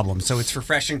their problems. So it's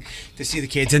refreshing to see the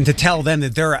kids and to tell them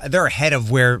that they're ahead of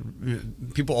where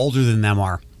people older than them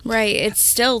are. Right. It's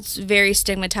still very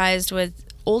stigmatized with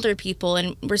older people,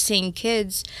 and we're seeing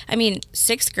kids, I mean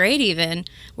 6th grade even,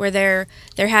 where they're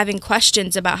having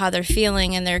questions about how they're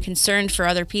feeling, and they're concerned for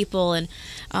other people, and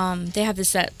they have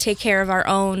this take care of our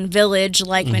own village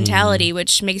like mentality,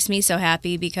 which makes me so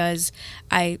happy because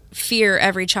I fear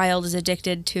every child is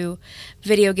addicted to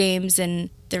video games and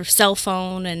their cell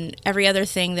phone and every other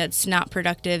thing that's not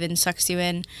productive and sucks you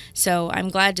in. So I'm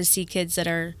glad to see kids that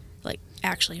are like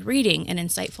actually reading and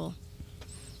insightful.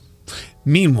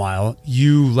 Meanwhile,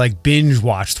 you binge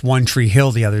watched One Tree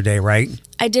Hill the other day, right?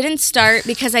 I didn't start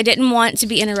because I didn't want to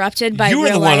be interrupted by You were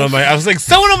real the one life. on I was like,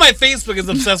 someone on my Facebook is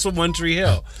obsessed with One Tree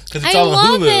Hill because it's I all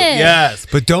love Hulu. it. Yes,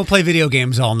 but don't play video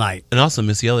games all night. And also,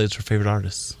 Missy Elliott's her favorite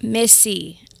artist.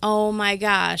 Missy, oh my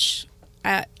gosh,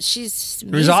 she's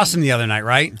amazing. It was awesome the other night,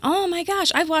 right? Oh my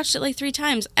gosh, I've watched it like 3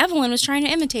 times. Evelyn was trying to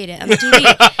imitate it on the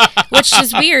TV, which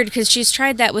is weird because she's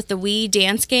tried that with the Wii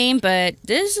dance game, but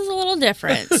this is a little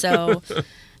different. So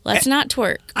let's not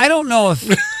twerk. I don't know if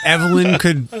Evelyn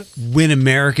could win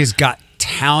America's Got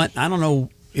Talent. I don't know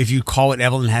if you call it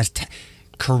Evelyn has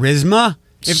charisma.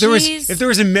 If there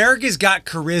was America's Got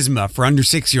Charisma for under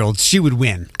 6-year-olds, she would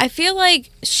win. I feel like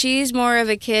she's more of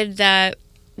a kid that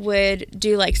would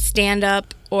do like stand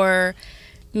up or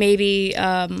maybe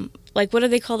like what do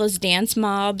they call those dance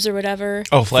mobs or whatever?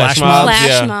 Oh, flash mobs.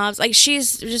 Flash mobs. Like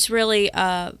she's just really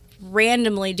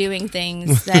randomly doing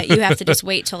things that you have to just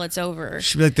wait till it's over.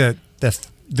 She'd be like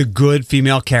the good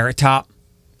female Carrot Top.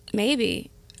 Maybe.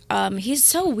 He's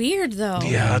so weird though.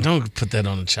 Yeah, don't put that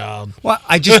on a child. Well,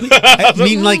 I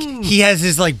mean, like he has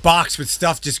his box with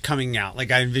stuff just coming out. Like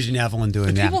I envision Evelyn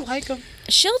doing that. People like him.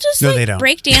 She'll just No, they don't.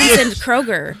 break dance in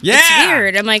Kroger. Yeah. It's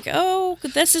weird. I'm like, oh,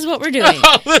 this is what we're doing.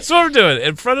 That's what we're doing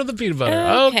in front of the peanut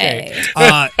butter. Okay.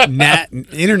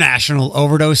 International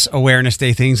Overdose Awareness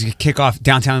Day things kick off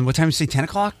downtown. What time did you say? 10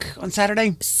 o'clock on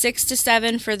Saturday? 6 to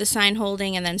 7 for the sign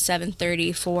holding, and then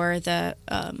 7:30 for the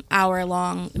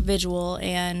hour-long visual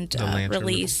and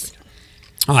release.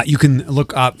 You can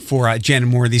look up for Jen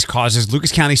and more of these causes.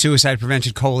 Lucas County Suicide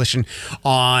Prevention Coalition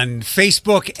on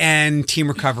Facebook and Team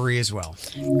Recovery as well.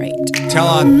 Right.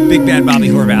 Tell Big Bad Bobby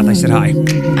Horvath I said hi.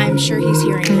 I'm sure he's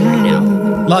hearing me right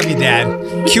now. Love you, Dad.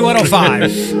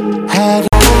 Q105.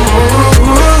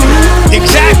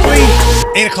 Exactly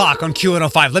 8 o'clock on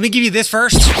Q105. Let me give you this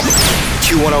first.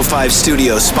 Q105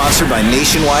 Studios, sponsored by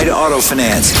Nationwide Auto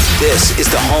Finance. This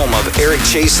is the home of Eric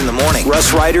Chase in the morning,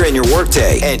 Russ Ryder in your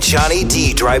workday, and Johnny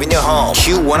D driving you home.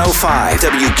 Q105,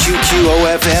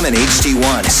 WQQO-FM and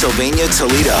HD1, Sylvania,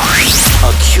 Toledo.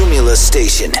 A Cumulus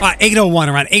station. 8:01,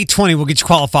 around 8:20, we'll get you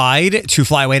qualified to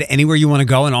fly away to anywhere you want to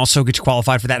go and also get you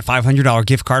qualified for that $500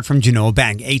 gift card from Genoa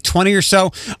Bank. 8:20 or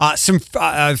so, some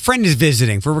friend is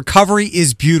visiting for Recovery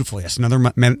is Beautiful. Yes, another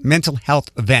mental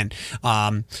health event.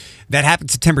 That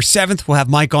happens September 7th. We'll have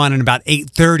Mike on in about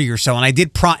 8:30 or so. And I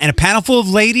did and a panel full of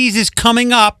ladies is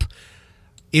coming up.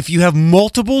 If you have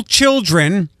multiple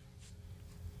children,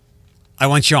 I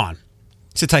want you on.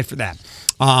 Sit tight for that.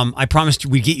 I promised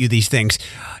we'd get you these things.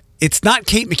 It's not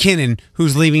Kate McKinnon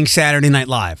who's leaving Saturday Night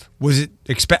Live. Was it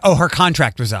her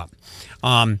contract was up.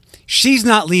 She's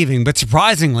not leaving, but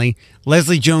surprisingly,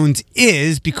 Leslie Jones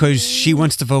is, because she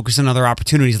wants to focus on other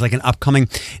opportunities like an upcoming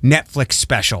Netflix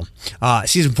special.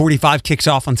 Season 45 kicks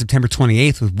off on September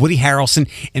 28th with Woody Harrelson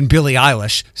and Billie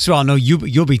Eilish, so I'll know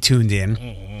you'll be tuned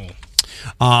in.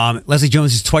 Leslie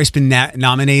Jones has twice been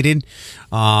nominated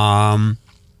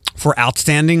for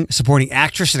Outstanding Supporting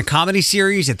Actress in a Comedy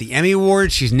Series at the Emmy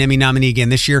Awards. She's an Emmy nominee again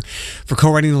this year for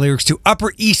co-writing the lyrics to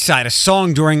Upper East Side, a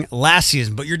song during last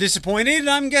season. But you're disappointed,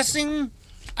 I'm guessing?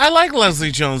 I like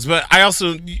Leslie Jones, but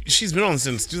she's been on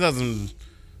since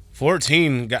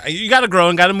 2014. You got to grow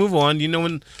and got to move on. You know,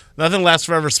 when nothing lasts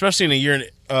forever, especially in a year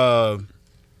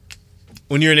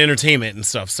when you're in entertainment and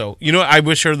stuff. So, I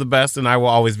wish her the best, and I will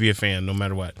always be a fan no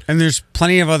matter what. And there's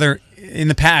plenty of other... In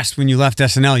the past, when you left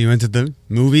SNL, you went to the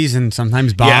movies and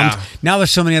sometimes bombed. Yeah. Now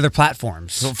there's so many other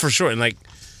platforms. So for sure. And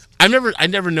I've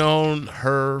never known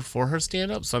her for her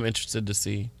stand-up, so I'm interested to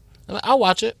see. I'll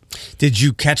watch it. Did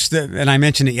you catch and I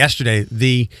mentioned it yesterday,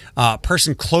 the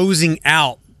person closing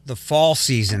out the fall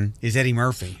season is Eddie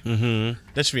Murphy. Mm-hmm.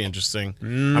 That should be interesting. I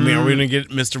mean, are we going to get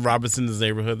Mr. Robinson's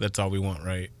Neighborhood? That's all we want,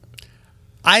 right?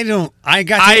 I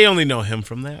only know him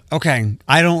from that. Okay.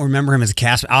 I don't remember him as a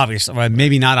cast, obviously. Well,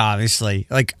 maybe not obviously.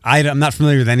 I'm not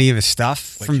familiar with any of his stuff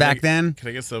from back then. Can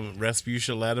I get some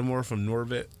Rasputia Lattimore from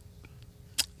Norbit?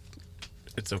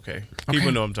 It's okay.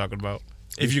 People know what I'm talking about.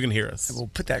 If you can hear us. We'll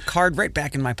put that card right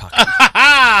back in my pocket.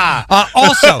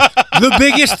 Also, the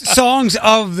biggest songs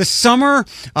of the summer,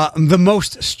 the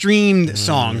most streamed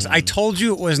songs. I told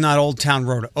you it was not Old Town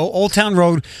Road. Old Town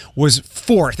Road was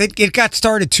fourth. It got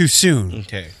started too soon.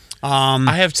 Okay.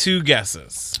 I have two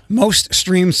guesses. Most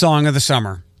streamed song of the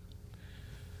summer.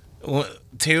 Well,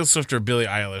 Taylor Swift or Billie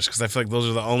Eilish, because I feel like those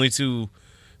are the only two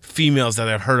females that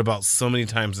I've heard about so many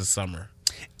times this summer.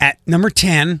 At number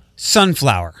 10,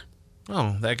 Sunflower.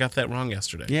 Oh, I got that wrong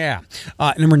yesterday. Yeah.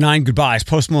 Number 9, Goodbyes,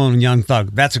 Post Malone and Young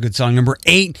Thug. That's a good song. Number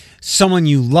 8, Someone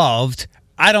You Loved.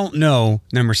 I don't know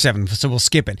number 7, so we'll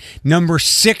skip it. Number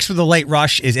 6 for the late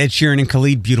rush is Ed Sheeran and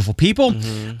Khalid, Beautiful People.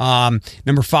 Mm-hmm.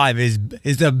 Number 5 is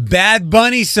the Bad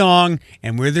Bunny song,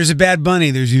 and where there's a Bad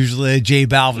Bunny, there's usually a J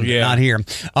Balvin, but not here.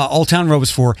 Old Town Road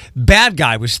was 4. Bad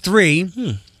Guy was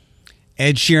 3.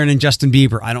 Ed Sheeran and Justin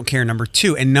Bieber, I Don't Care, number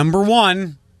 2. And number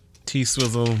 1,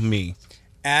 T-Swizzle, Me.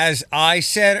 As I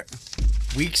said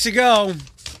weeks ago,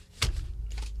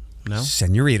 no,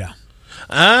 Senorita.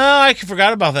 I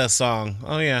forgot about that song.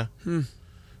 Oh, yeah.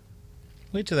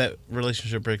 Wait till that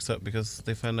relationship breaks up because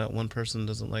they find out one person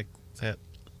doesn't like that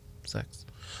sex.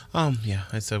 Yeah,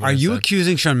 I said what Are I you said.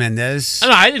 accusing Shawn Mendes?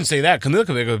 No, I didn't say that. Camila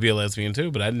Cabello could be a lesbian,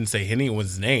 too, but I didn't say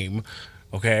anyone's name.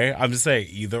 Okay? I'm just saying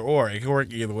either or. It can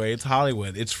work either way. It's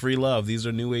Hollywood. It's free love. These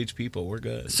are new age people. We're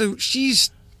good. So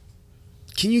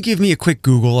Can you give me a quick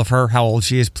Google of her, how old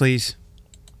she is, please?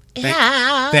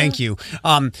 Thank you.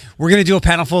 We're going to do a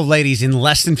panel full of ladies in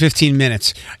less than 15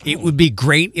 minutes. It would be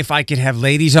great if I could have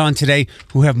ladies on today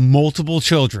who have multiple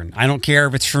children. I don't care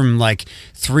if it's from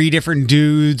 3 different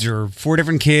dudes or 4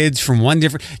 different kids from one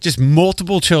different, just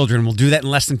multiple children. We'll do that in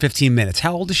less than 15 minutes.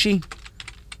 How old is she?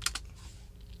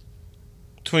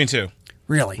 22.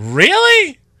 Really?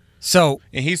 Really? So,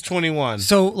 and he's 21.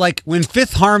 So, when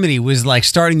Fifth Harmony was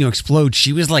starting to explode,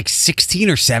 she was 16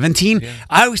 or 17. Yeah.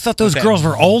 I always thought those girls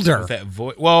were older.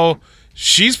 Well,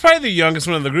 she's probably the youngest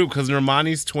one of the group because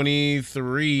Normani's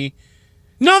 23.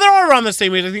 No, they're all around the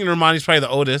same age. I think Normani's probably the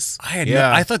oldest.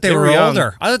 I thought they were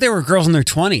older. I thought they were girls in their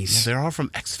 20s. No, they're all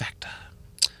from X Factor.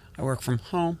 I work from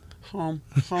home.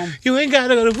 You ain't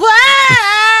gotta go to work.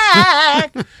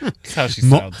 That's how she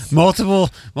sounds.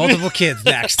 Multiple kids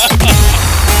next.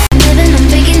 I'm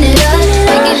taking it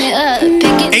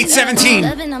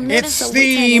 8:17. It's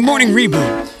the morning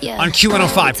reboot on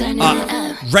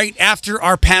Q105. Right after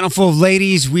our panel full of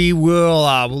ladies, we will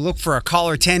we'll look for a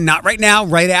caller 10. Not right now,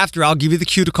 right after. I'll give you the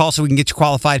cue to call so we can get you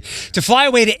qualified to fly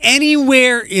away to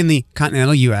anywhere in the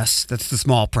continental U.S. That's the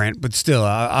small print, but still,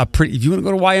 if you want to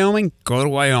go to Wyoming, go to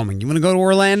Wyoming. You want to go to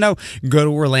Orlando, go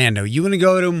to Orlando. You want to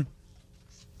go to...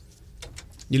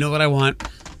 You know what I want?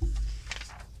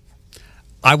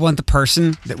 I want the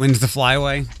person that wins the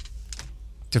flyaway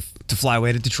to fly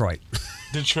away to Detroit.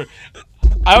 Detroit.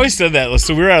 I always said that.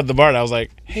 So we were at the bar, and I was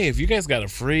like, hey, if you guys got a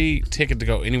free ticket to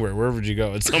go anywhere, where would you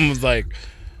go? And someone was like,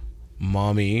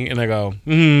 Mommy. And I go,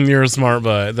 you're a smart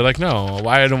butt. They're like, no,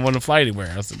 why I don't want to fly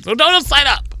anywhere. I said, so don't sign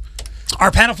up. Our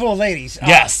panel full of ladies.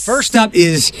 Yes. First up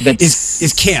is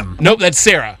Kim. Nope, that's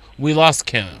Sarah. We lost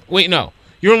Kim. Wait, no.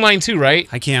 You're in line 2, right?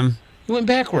 Hi, Kim. You went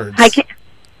backwards. Hi, Kim.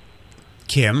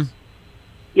 Kim.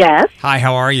 Yes. Hi,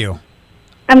 how are you?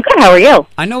 I'm good. How are you?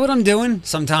 I know what I'm doing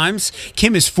sometimes.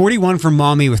 Kim is 41 from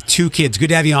Mommy with 2 kids. Good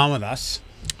to have you on with us.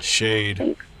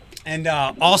 Shade. And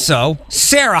also,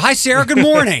 Sarah. Hi, Sarah. Good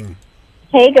morning.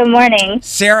 Hey, good morning.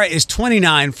 Sarah is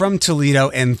 29 from Toledo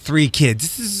and 3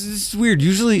 kids. This is weird.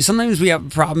 Usually, sometimes we have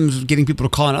problems getting people to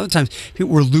call, and other times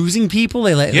we're losing people.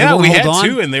 They we hold had on.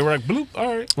 2, and they were like, bloop,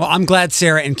 all right. Well, I'm glad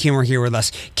Sarah and Kim are here with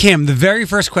us. Kim, the very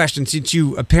first question, since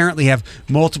you apparently have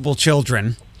multiple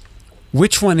children,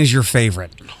 which one is your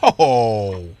favorite?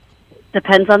 Oh.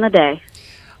 Depends on the day.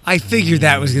 I figured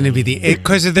that was going to be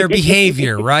because of their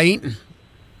behavior, right?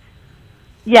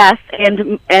 Yes,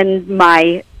 and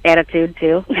my attitude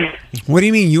too. What do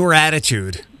you mean your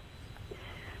attitude?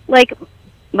 Like,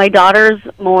 my daughter's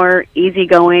more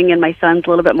easygoing and my son's a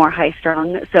little bit more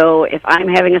high-strung. So if I'm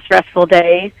having a stressful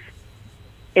day,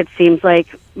 it seems like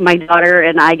my daughter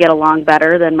and I get along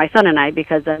better than my son and I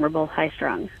because then we're both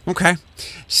high-strung. Okay.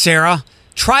 Sarah,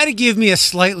 try to give me a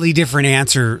slightly different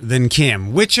answer than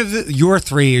Kim. Which of your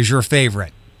 3 is your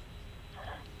favorite?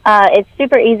 It's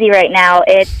super easy right now.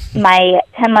 It's my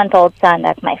 10-month-old son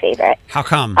that's my favorite. How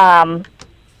come?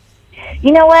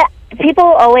 You know what? People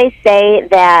always say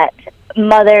that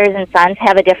mothers and sons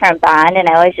have a different bond, and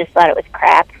I always just thought it was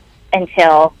crap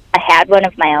until I had one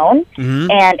of my own. Mm-hmm.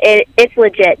 And it's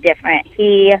legit different.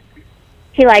 He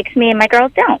likes me, and my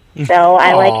girls don't. So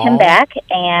I like him back,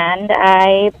 and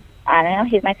I don't know.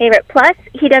 He's my favorite. Plus,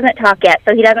 he doesn't talk yet,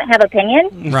 so he doesn't have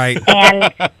opinion. Right.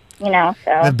 And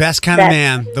so the best kind of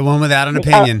man, the one without an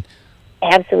opinion.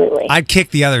 Absolutely. I'd kick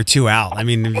the other 2 out. I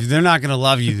mean, if they're not going to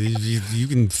love you, you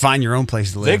can find your own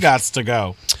place to live. They gots to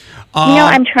go.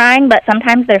 I'm trying, but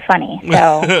sometimes they're funny.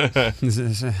 So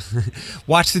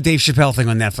watch the Dave Chappelle thing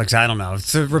on Netflix. I don't know.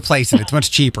 Replace it. It's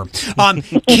much cheaper.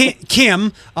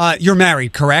 Kim, you're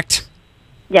married, correct?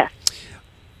 Yes.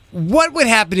 What would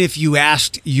happen if you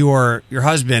asked your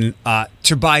husband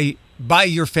to buy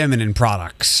your feminine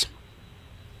products?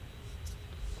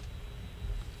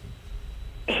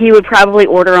 He would probably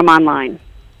order them online.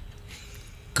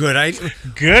 Good answer.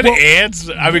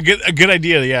 I mean, a good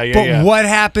idea. Yeah. But what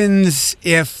happens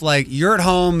if, like, you're at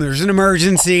home, there's an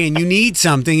emergency, and you need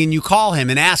something, and you call him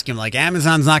and ask him, like,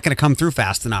 Amazon's not going to come through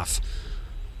fast enough?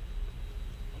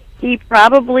 He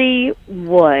probably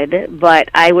would, but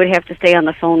I would have to stay on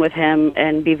the phone with him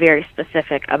and be very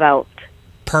specific about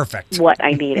Perfect. what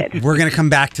I needed. We're going to come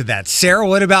back to that. Sarah,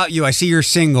 what about you? I see you're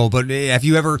single, but have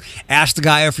you ever asked a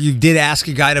guy, if you did ask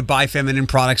a guy to buy feminine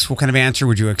products, what kind of answer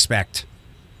would you expect?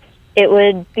 it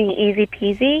would be easy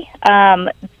peasy.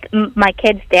 My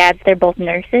kids' dads, they're both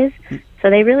nurses, so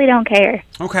they really don't care.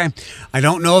 Okay. I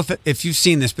don't know if you've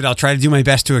seen this, but I'll try to do my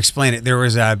best to explain it. There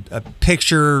was a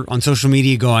picture on social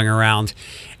media going around,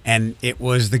 and it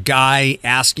was the guy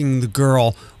asking the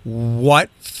girl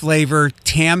what flavor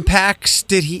Tampax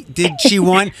did she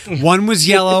want. One was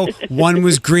yellow, one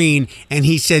was green, and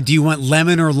he said, "Do you want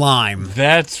lemon or lime?"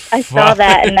 I saw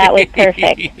that, and that was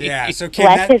perfect. Yeah, so Kim,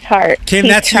 bless his heart. Kim,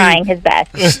 He's that's trying his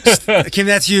best. Kim,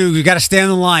 that's you. You got to stay on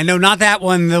the line. No, not that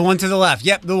one. The one to the left.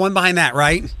 Yep, the one behind that.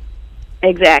 Right.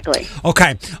 Exactly.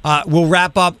 Okay, we'll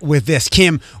wrap up with this.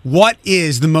 Kim, what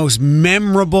is the most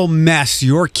memorable mess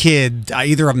your kid,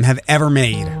 either of them, have ever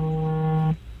made?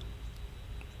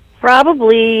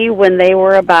 Probably when they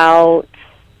were about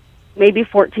maybe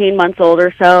 14 months old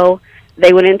or so.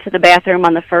 They went into the bathroom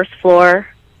on the first floor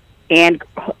and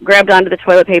grabbed onto the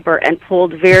toilet paper and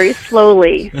pulled very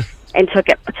slowly and took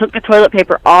the toilet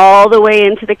paper all the way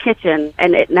into the kitchen,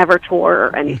 and it never tore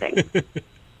or anything.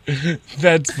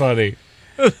 That's funny.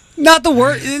 Not the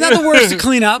worst to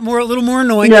clean up. A little more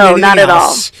annoying. No, than not at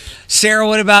all. Sarah,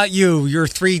 what about you? Your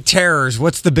three terrors.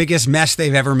 What's the biggest mess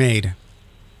they've ever made?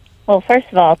 Well, first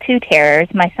of all, 2 terrors.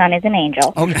 My son is an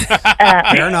angel. Okay.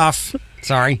 Fair enough.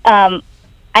 Sorry. I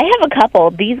have a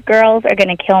couple. These girls are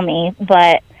going to kill me,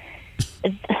 but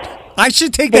I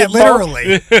should take that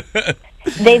literally.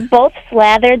 They've both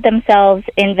slathered themselves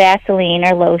in Vaseline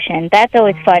or lotion. That's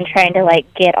always fun, trying to, like,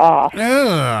 get off.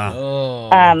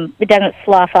 It doesn't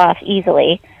slough off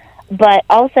easily. But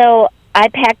also, I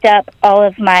packed up all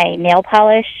of my nail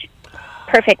polish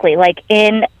perfectly, like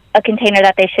in a container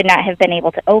that they should not have been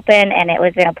able to open, and it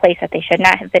was in a place that they should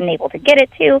not have been able to get it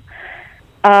to.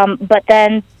 But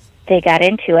then they got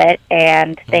into it,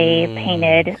 and they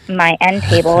painted my end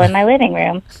table in my living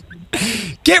room.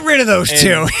 Get rid of those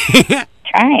two.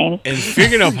 Trying. And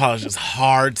fingernail polish is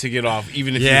hard to get off,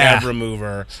 even if you have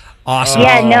remover. Awesome.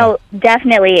 Yeah, no,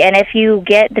 definitely. And if you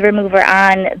get the remover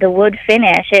on the wood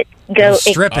finish, it goes...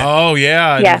 Strip it. Oh,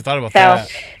 yeah. I never thought about that.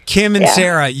 Kim and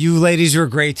Sarah, you ladies were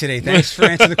great today. Thanks for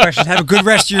answering the question. Have a good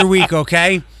rest of your week,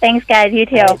 okay? Thanks, guys. You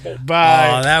too.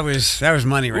 Bye. Oh, that was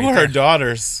money right there. Her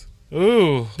daughters.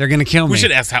 Ooh. They're going to kill me. We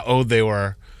should ask how old they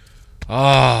were.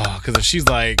 Oh, because if she's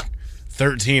like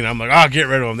 13, I'm like, get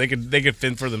rid of them. They could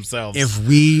fend for themselves. If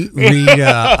we read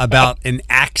about an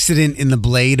accident in the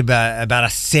Blade, about a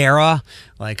Sarah,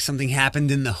 like something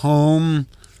happened in the home...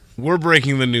 We're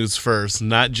breaking the news first,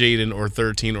 not Jaden or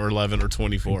 13 or 11 or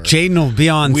 24. Jaden will be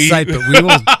on site, but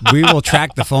we will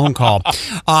track the phone call.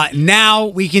 Now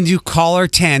we can do caller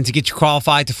 10 to get you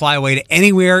qualified to fly away to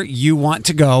anywhere you want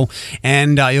to go,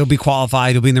 and you'll be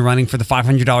qualified. You'll be in the running for the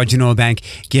 $500 Genoa Bank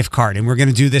gift card, and we're going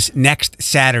to do this next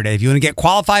Saturday. If you want to get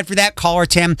qualified for that, caller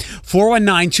 10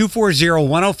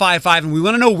 419-240-1055, and we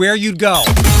want to know where you'd go.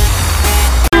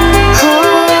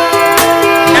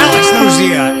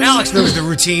 Alex knows the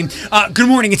routine. Good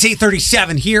morning. It's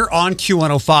 8:37 here on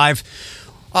Q105.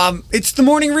 It's the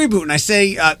morning reboot, and I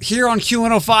say here on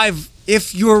Q105,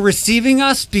 if you're receiving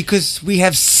us, because we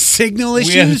have signal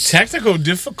issues. We have technical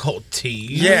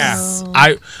difficulties. Yeah.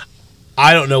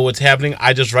 I don't know what's happening.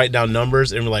 I just write down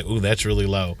numbers, and we're like, ooh, that's really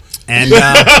low. And so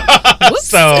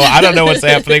I don't know what's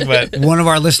happening, but one of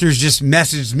our listeners just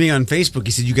messaged me on Facebook.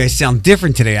 He said, you guys sound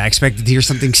different today. I expected to hear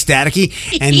something staticky,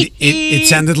 and it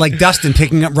sounded like Dustin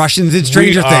picking up Russians in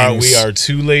Stranger Things. We are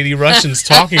 2 lady Russians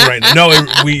talking right now. No,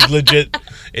 we legit,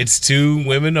 it's 2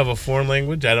 women of a foreign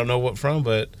language. I don't know what from,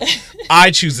 but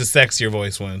I choose the sexier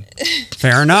voice one.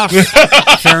 Fair enough.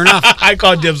 Fair enough. I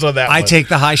call dibs on that one. I take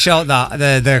the high shelf,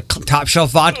 the top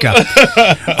shelf vodka.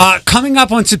 Coming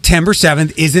up on September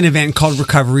 7th is an event called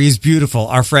Recovery is Beautiful.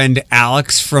 Our friend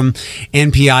Alex from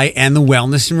NPI and the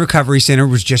Wellness and Recovery Center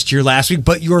was just here last week,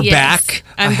 but you're back.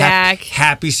 I'm back.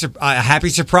 Happy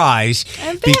surprise.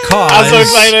 I'm back. Because I'm so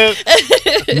excited.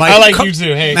 I like you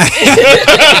too. Hey.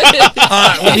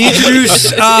 Let me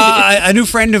introduce a new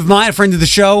friend of mine, a friend of the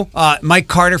show, Mike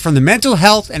Carter from the Mental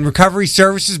Health and Recovery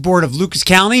Services Board of Lucas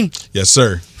County. Yes,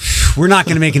 sir. We're not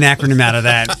going to make an acronym out of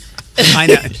that. I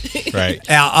know. Right.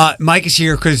 Mike is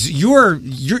here because you're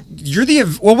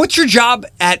the what's your job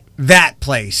at that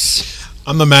place?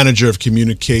 I'm the manager of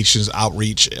communications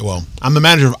outreach. Well, I'm the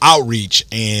manager of outreach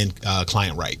and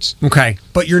client rights. Okay,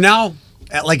 but you're now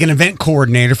like an event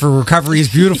coordinator for Recovery is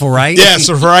Beautiful, right? Yeah,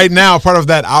 so for right now, part of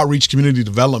that outreach community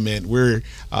development, we're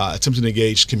attempting to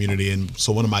engage community. And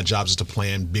so one of my jobs is to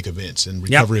plan big events. And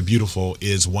Recovery is Beautiful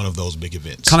is one of those big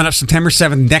events. Coming up September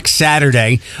 7th, next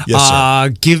Saturday. Yes,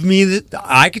 sir. Give me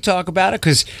I could talk about it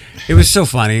because it was so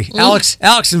funny. Alex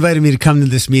invited me to come to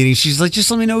this meeting. She's like, just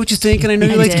let me know what you think. And I know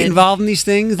you like to get involved in these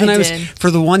things. And I was,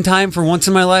 for once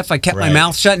in my life, I kept my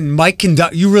mouth shut. And Mike,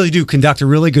 you really do conduct a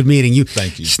really good meeting.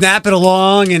 Thank you. Snap it along.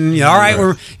 And all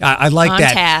right, I like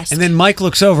that. Task. And then Mike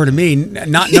looks over to me,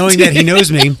 not knowing that he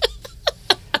knows me.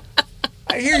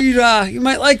 I hear you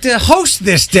might like to host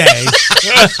this day. I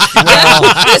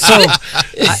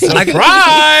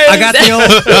got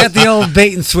the old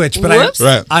bait and switch, but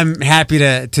I'm happy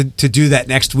to do that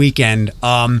next weekend.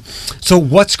 So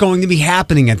what's going to be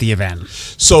happening at the event?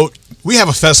 So we have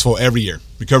a festival every year.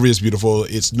 Recovery is Beautiful.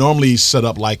 It's normally set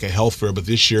up like a health fair, but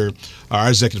this year our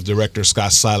executive director, Scott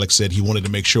Silik, said he wanted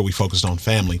to make sure we focused on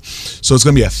family. So it's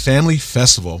going to be a family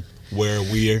festival where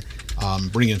we're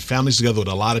bringing families together with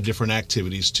a lot of different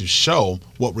activities to show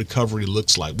what recovery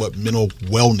looks like, what mental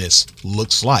wellness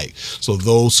looks like. So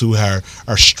those who are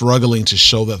struggling to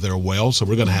show that they're well. So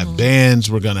we're going to have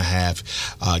bands, we're going to have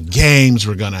games,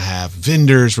 we're going to have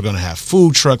vendors, we're going to have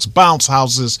food trucks, bounce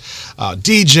houses,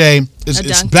 DJ.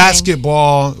 It's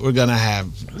basketball. We're going to have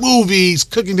movies,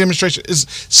 cooking demonstration. It's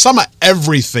some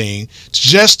everything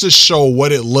just to show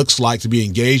what it looks like to be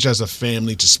engaged as a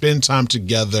family, to spend time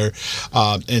together,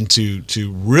 and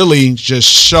to really just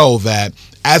show that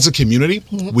as a community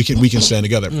we can stand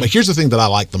together. But here's the thing that I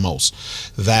like the most,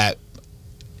 that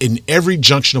in every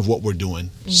junction of what we're doing,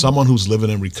 someone who's living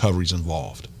in recovery is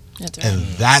involved. That's right. And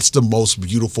that's the most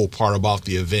beautiful part about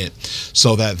the event,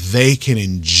 so that they can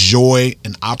enjoy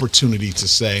an opportunity to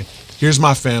say, here's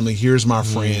my family, here's my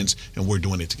friends, and we're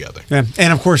doing it together. Yeah.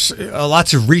 And of course,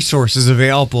 lots of resources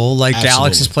available, like Absolutely.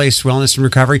 Alex's Place, Wellness and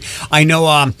Recovery. I know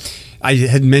I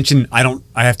had mentioned I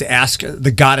have to ask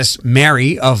the goddess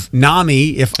Mary of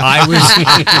NAMI if I was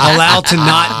allowed to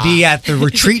not be at the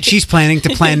retreat she's planning to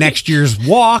plan next year's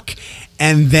walk.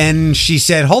 And then she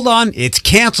said, hold on, it's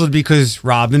canceled because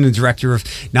Robin, the director of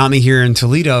NAMI here in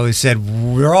Toledo, has said,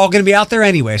 we're all going to be out there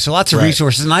anyway. So lots of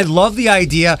resources. And I love the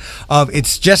idea of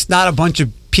it's just not a bunch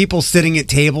of people sitting at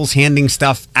tables handing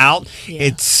stuff out.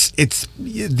 Yeah. It's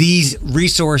these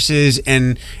resources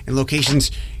and locations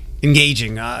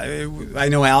engaging. I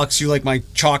know, Alex, you like my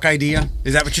chalk idea.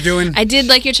 Is that what you're doing? I did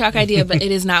like your chalk idea, but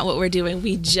it is not what we're doing.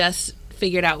 We just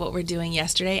figured out what we're doing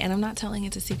yesterday, and I'm not telling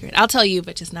it's a secret. I'll tell you,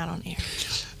 but just not on air.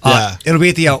 It'll be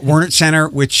at the Warnert Center,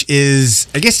 which is,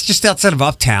 I guess, just outside of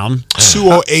Uptown.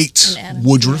 208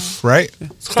 Woodruff, right?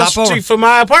 Across the street from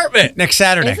my apartment. Next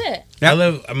Saturday. Is it?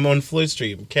 Yep. I'm on Floyd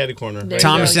Street, Caddy Corner.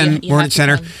 Thomas and Warnert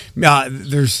Center.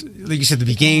 There's, like you said, there'll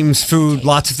be games, food,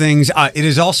 lots of things. It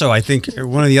is also, I think,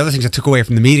 one of the other things I took away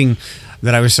from the meeting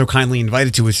that I was so kindly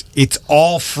invited to is it's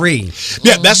all free.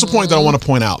 Yeah, that's the point that I want to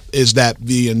point out, is that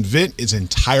the event is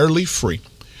entirely free.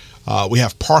 We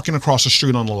have parking across the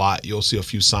street on the lot. You'll see a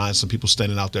few signs, some people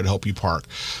standing out there to help you park.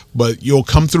 But you'll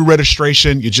come through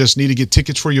registration. You just need to get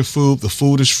tickets for your food. The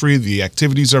food is free. The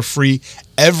activities are free.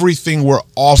 Everything we're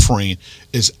offering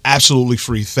is absolutely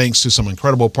free, thanks to some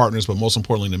incredible partners, but most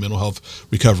importantly, the Mental Health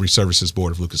Recovery Services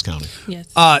Board of Lucas County.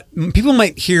 Yes. People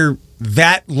might hear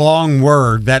that long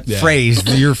word, that phrase,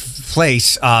 your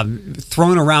place,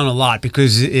 thrown around a lot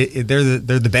because they're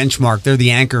the benchmark. They're the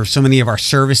anchor of so many of our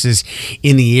services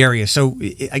in the area. So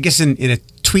I guess in a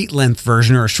tweet length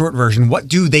version or a short version, what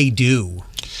do they do?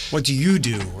 What do you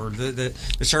do? Or the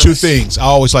service? Two things. I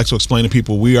always like to explain to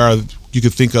people, you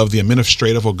could think of the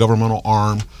administrative or governmental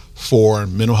arm for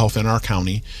mental health in our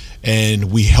county,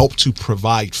 and we help to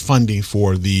provide funding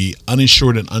for the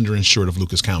uninsured and underinsured of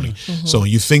Lucas County. Mm-hmm. So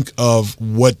when you think of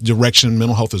what direction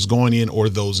mental health is going in or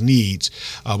those needs,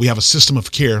 we have a system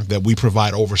of care that we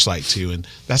provide oversight to, and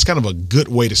that's kind of a good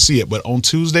way to see it. But on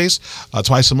Tuesdays,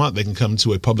 twice a month, they can come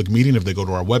to a public meeting if they go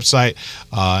to our website,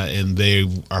 and they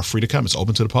are free to come. It's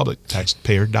open to the public,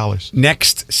 taxpayer dollars.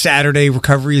 Next Saturday,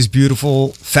 Recovery is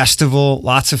Beautiful Festival,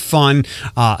 lots of fun.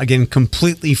 Again,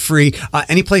 completely free.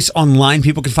 Any place online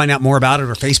people can find out more about it,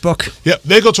 or Facebook? Yep,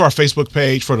 they go to our Facebook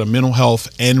page for the Mental Health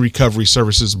and Recovery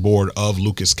Services Board of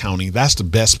Lucas County. That's the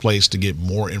best place to get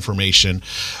more information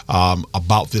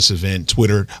about this event.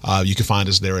 Twitter, you can find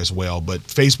us there as well. But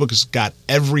Facebook has got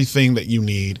everything that you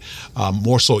need,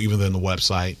 more so even than the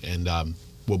website, and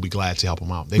we'll be glad to help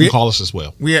them out. They can call us as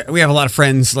well. We have a lot of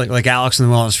friends like Alex in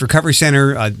the Wellness Recovery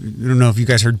Center. I don't know if you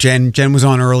guys heard Jen. Jen was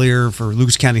on earlier for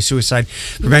Lucas County Suicide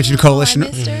Prevention Coalition. I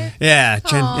missed her. Yeah,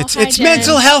 Jen. Aw, it's hi, Jen.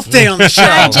 Mental Health Day on the show.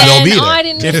 Hi, Jen. They'll be there. I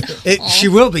didn't. She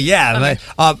will be, yeah.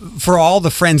 But, for all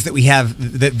the friends that we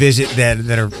have that visit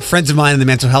that are friends of mine in the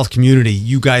mental health community,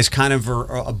 you guys kind of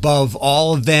are above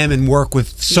all of them and work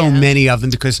with so many of them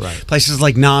because places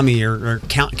like NAMI are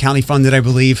county funded, I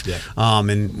believe. Yeah.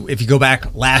 And if you go back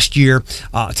last year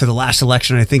to the last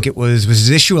election, I think it was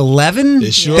issue 11?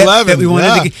 Issue 11, that we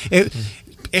wanted to get.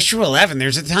 Issue 11,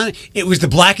 there's a ton. It was the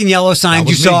black and yellow signs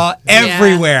you saw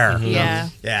everywhere. Yeah.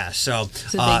 Yeah, so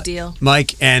it's a big deal.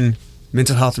 Mike and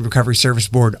Mental Health and Recovery Service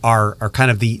Board are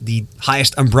kind of the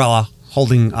highest umbrella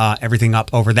holding everything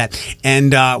up over that.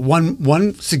 And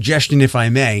one suggestion, if I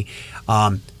may,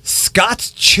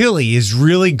 Scott's chili is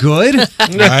really good,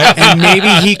 and maybe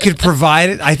he could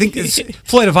provide it. I think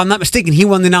Floyd, if I'm not mistaken, he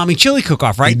won the NAMI chili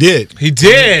cook-off, right? He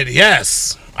did,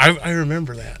 yes. I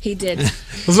remember that. He did.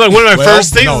 It was like one of my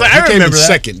first things. No, I remember that.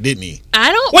 second, didn't he?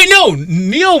 I don't. Wait, no.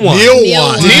 Neil won. Neil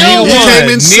won. He came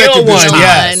in second this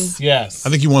time. Yes. I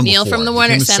think he won Neil before. from the He Warnert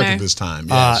came in Center. second this time.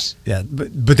 Yes. Yeah,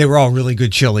 but they were all really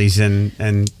good chilies,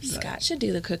 and Scott should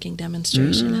do the cooking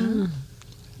demonstration.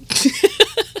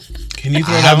 Can you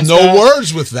throw I it have out, no Scott?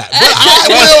 words with that.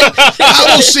 But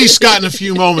I will see Scott in a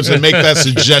few moments and make that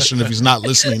suggestion if he's not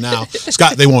listening now.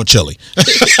 Scott, they want chili.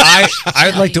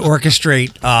 I'd like to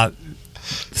orchestrate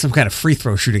some kind of free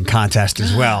throw shooting contest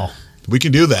as well. We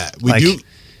can do that. We Like, do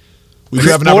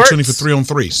have an opportunity for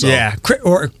 3-on-3. So yeah,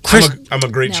 or Chris. I'm a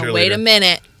great cheerleader. Now, wait a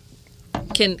minute.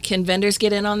 Can vendors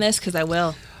get in on this? Because I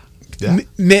will. Yeah.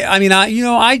 I mean,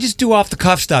 I just do off the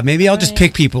cuff stuff. Maybe I'll just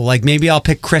pick people. Like maybe I'll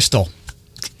pick Crystal.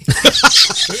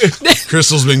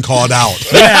 Crystal's been called out.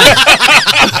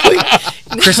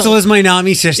 Crystal is my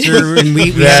Nami sister, and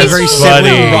we have a very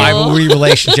similar rivalry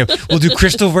relationship. We'll do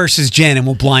Crystal versus Jen, and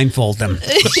we'll blindfold them.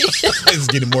 It's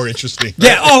getting more interesting.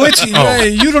 Yeah.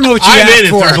 You don't know what you I'm asked in it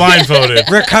for. for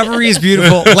blindfolded. Recovery is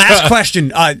beautiful. Last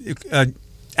question.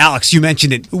 Alex, you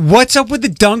mentioned it. What's up with the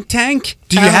dunk tank?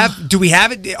 Do we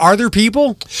have it? Are there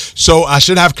people? So I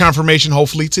should have confirmation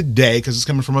hopefully today because it's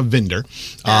coming from a vendor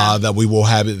that we will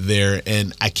have it there.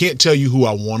 And I can't tell you who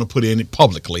I want to put in it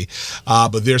publicly,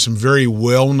 but there's some very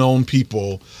well-known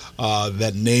people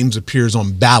that names appears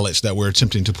on ballots that we're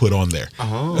attempting to put on there.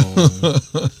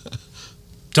 Oh.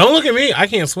 Don't look at me. I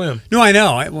can't swim. No, I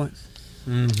know.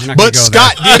 But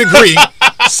Scott did agree,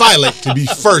 silent, to be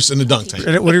first in the dunk tank.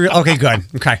 Okay, good.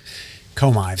 Okay.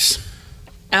 Co-Mives.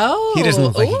 Oh. He doesn't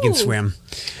look like he can swim.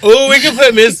 Oh, we can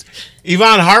put Miss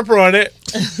Yvonne Harper on it.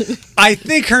 I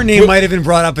think her name might have been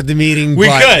brought up at the meeting. We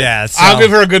but could. Yeah, so. I'll give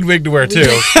her a good wig to wear,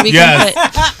 too.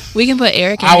 We can put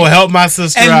Eric in I will help my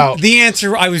sister out. The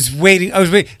answer, I was waiting.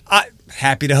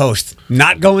 Happy to host.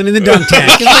 Not going in the dunk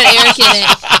tank. We can put Eric in it.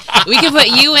 We can put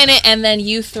you in it, and then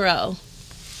you throw.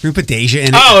 We put Deja in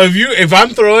it. Oh, if I'm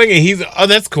throwing and he's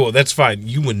that's cool. That's fine.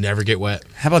 You would never get wet.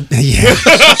 How about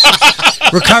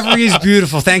Recovery is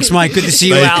beautiful. Thanks, Mike. Good to see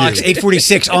you, Alex.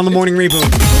 846 on the morning reboot.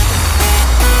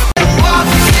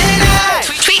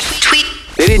 Tweet.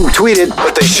 They didn't tweet it,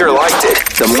 but they sure liked it.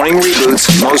 The morning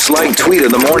reboot's most liked tweet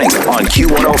of the morning on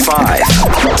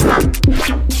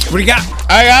Q105. What do you got?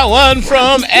 I got one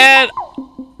from Ed.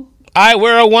 I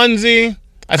wear a onesie.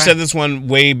 I've said this one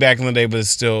way back in the day, but it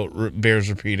still bears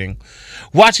repeating.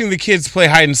 Watching the kids play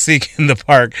hide and seek in the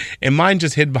park, and mine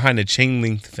just hid behind a chain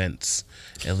link fence.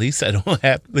 At least I don't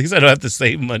have to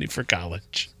save money for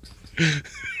college.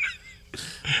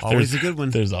 Always a good one.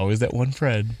 There's always that one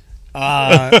friend. From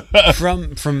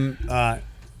a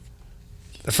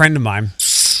friend of mine.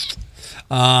 It's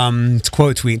a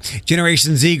quote tweet.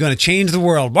 Generation Z going to change the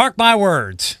world. Mark my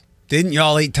words. Didn't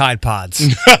y'all eat Tide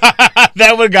Pods?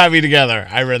 That one got me together.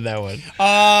 I read that one.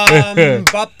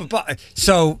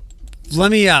 So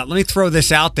let me throw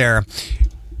this out there.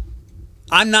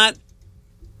 I'm not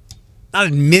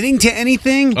admitting to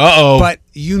anything. But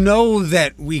you know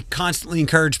that we constantly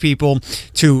encourage people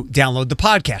to download the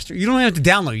podcast. You don't have to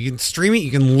download it. You can stream it.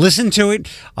 You can listen to it.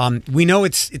 We know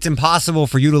it's impossible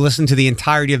for you to listen to the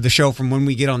entirety of the show from when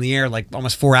we get on the air, like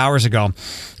almost 4 hours ago.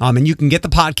 And you can get the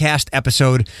podcast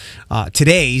episode,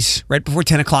 today's, right before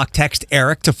 10 o'clock. Text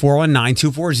Eric to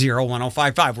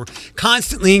 419-240-1055. We're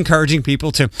constantly encouraging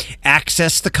people to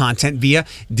access the content via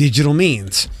digital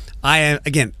means. I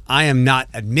am not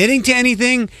admitting to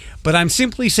anything, but I'm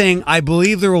simply saying I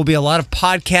believe there will be a lot of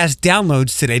podcast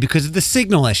downloads today because of the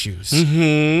signal issues.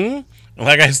 Mm-hmm.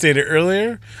 Like I stated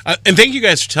earlier. And thank you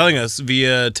guys for telling us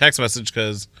via text message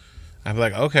because I'm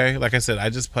like, okay, like I said,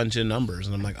 I just punch in numbers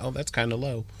and I'm like, oh, that's kind of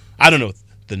low. I don't know what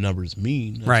the numbers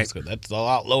mean. That's a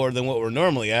lot lower than what we're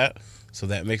normally at. So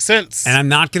that makes sense. And I'm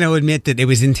not going to admit that it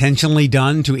was intentionally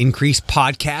done to increase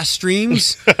podcast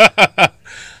streams.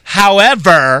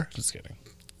 However, just kidding.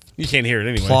 You can't hear it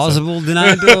anyway. Plausible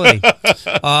deniability.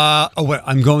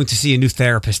 I'm going to see a new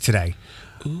therapist today.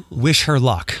 Ooh. Wish her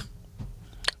luck.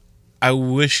 I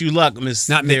wish you luck, Miss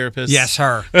Therapist. Yes,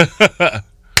 her.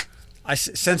 I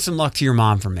send some luck to your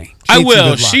mom for me. I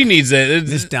will. She needs it.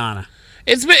 Miss Donna.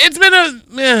 It's been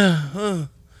a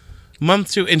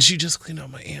month too, and she just cleaned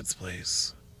out my aunt's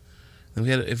place. And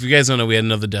if you guys don't know, we had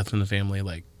another death in the family,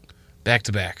 like back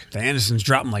to back. The Andersons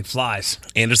drop them like flies.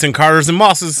 Anderson, Carters, and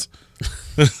Mosses.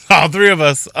 All three of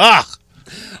us.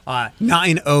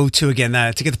 902 again.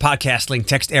 To get the podcast link,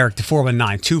 text Eric to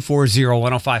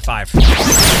 419-240-1055.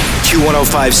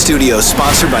 Q105 Studios,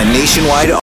 sponsored by Nationwide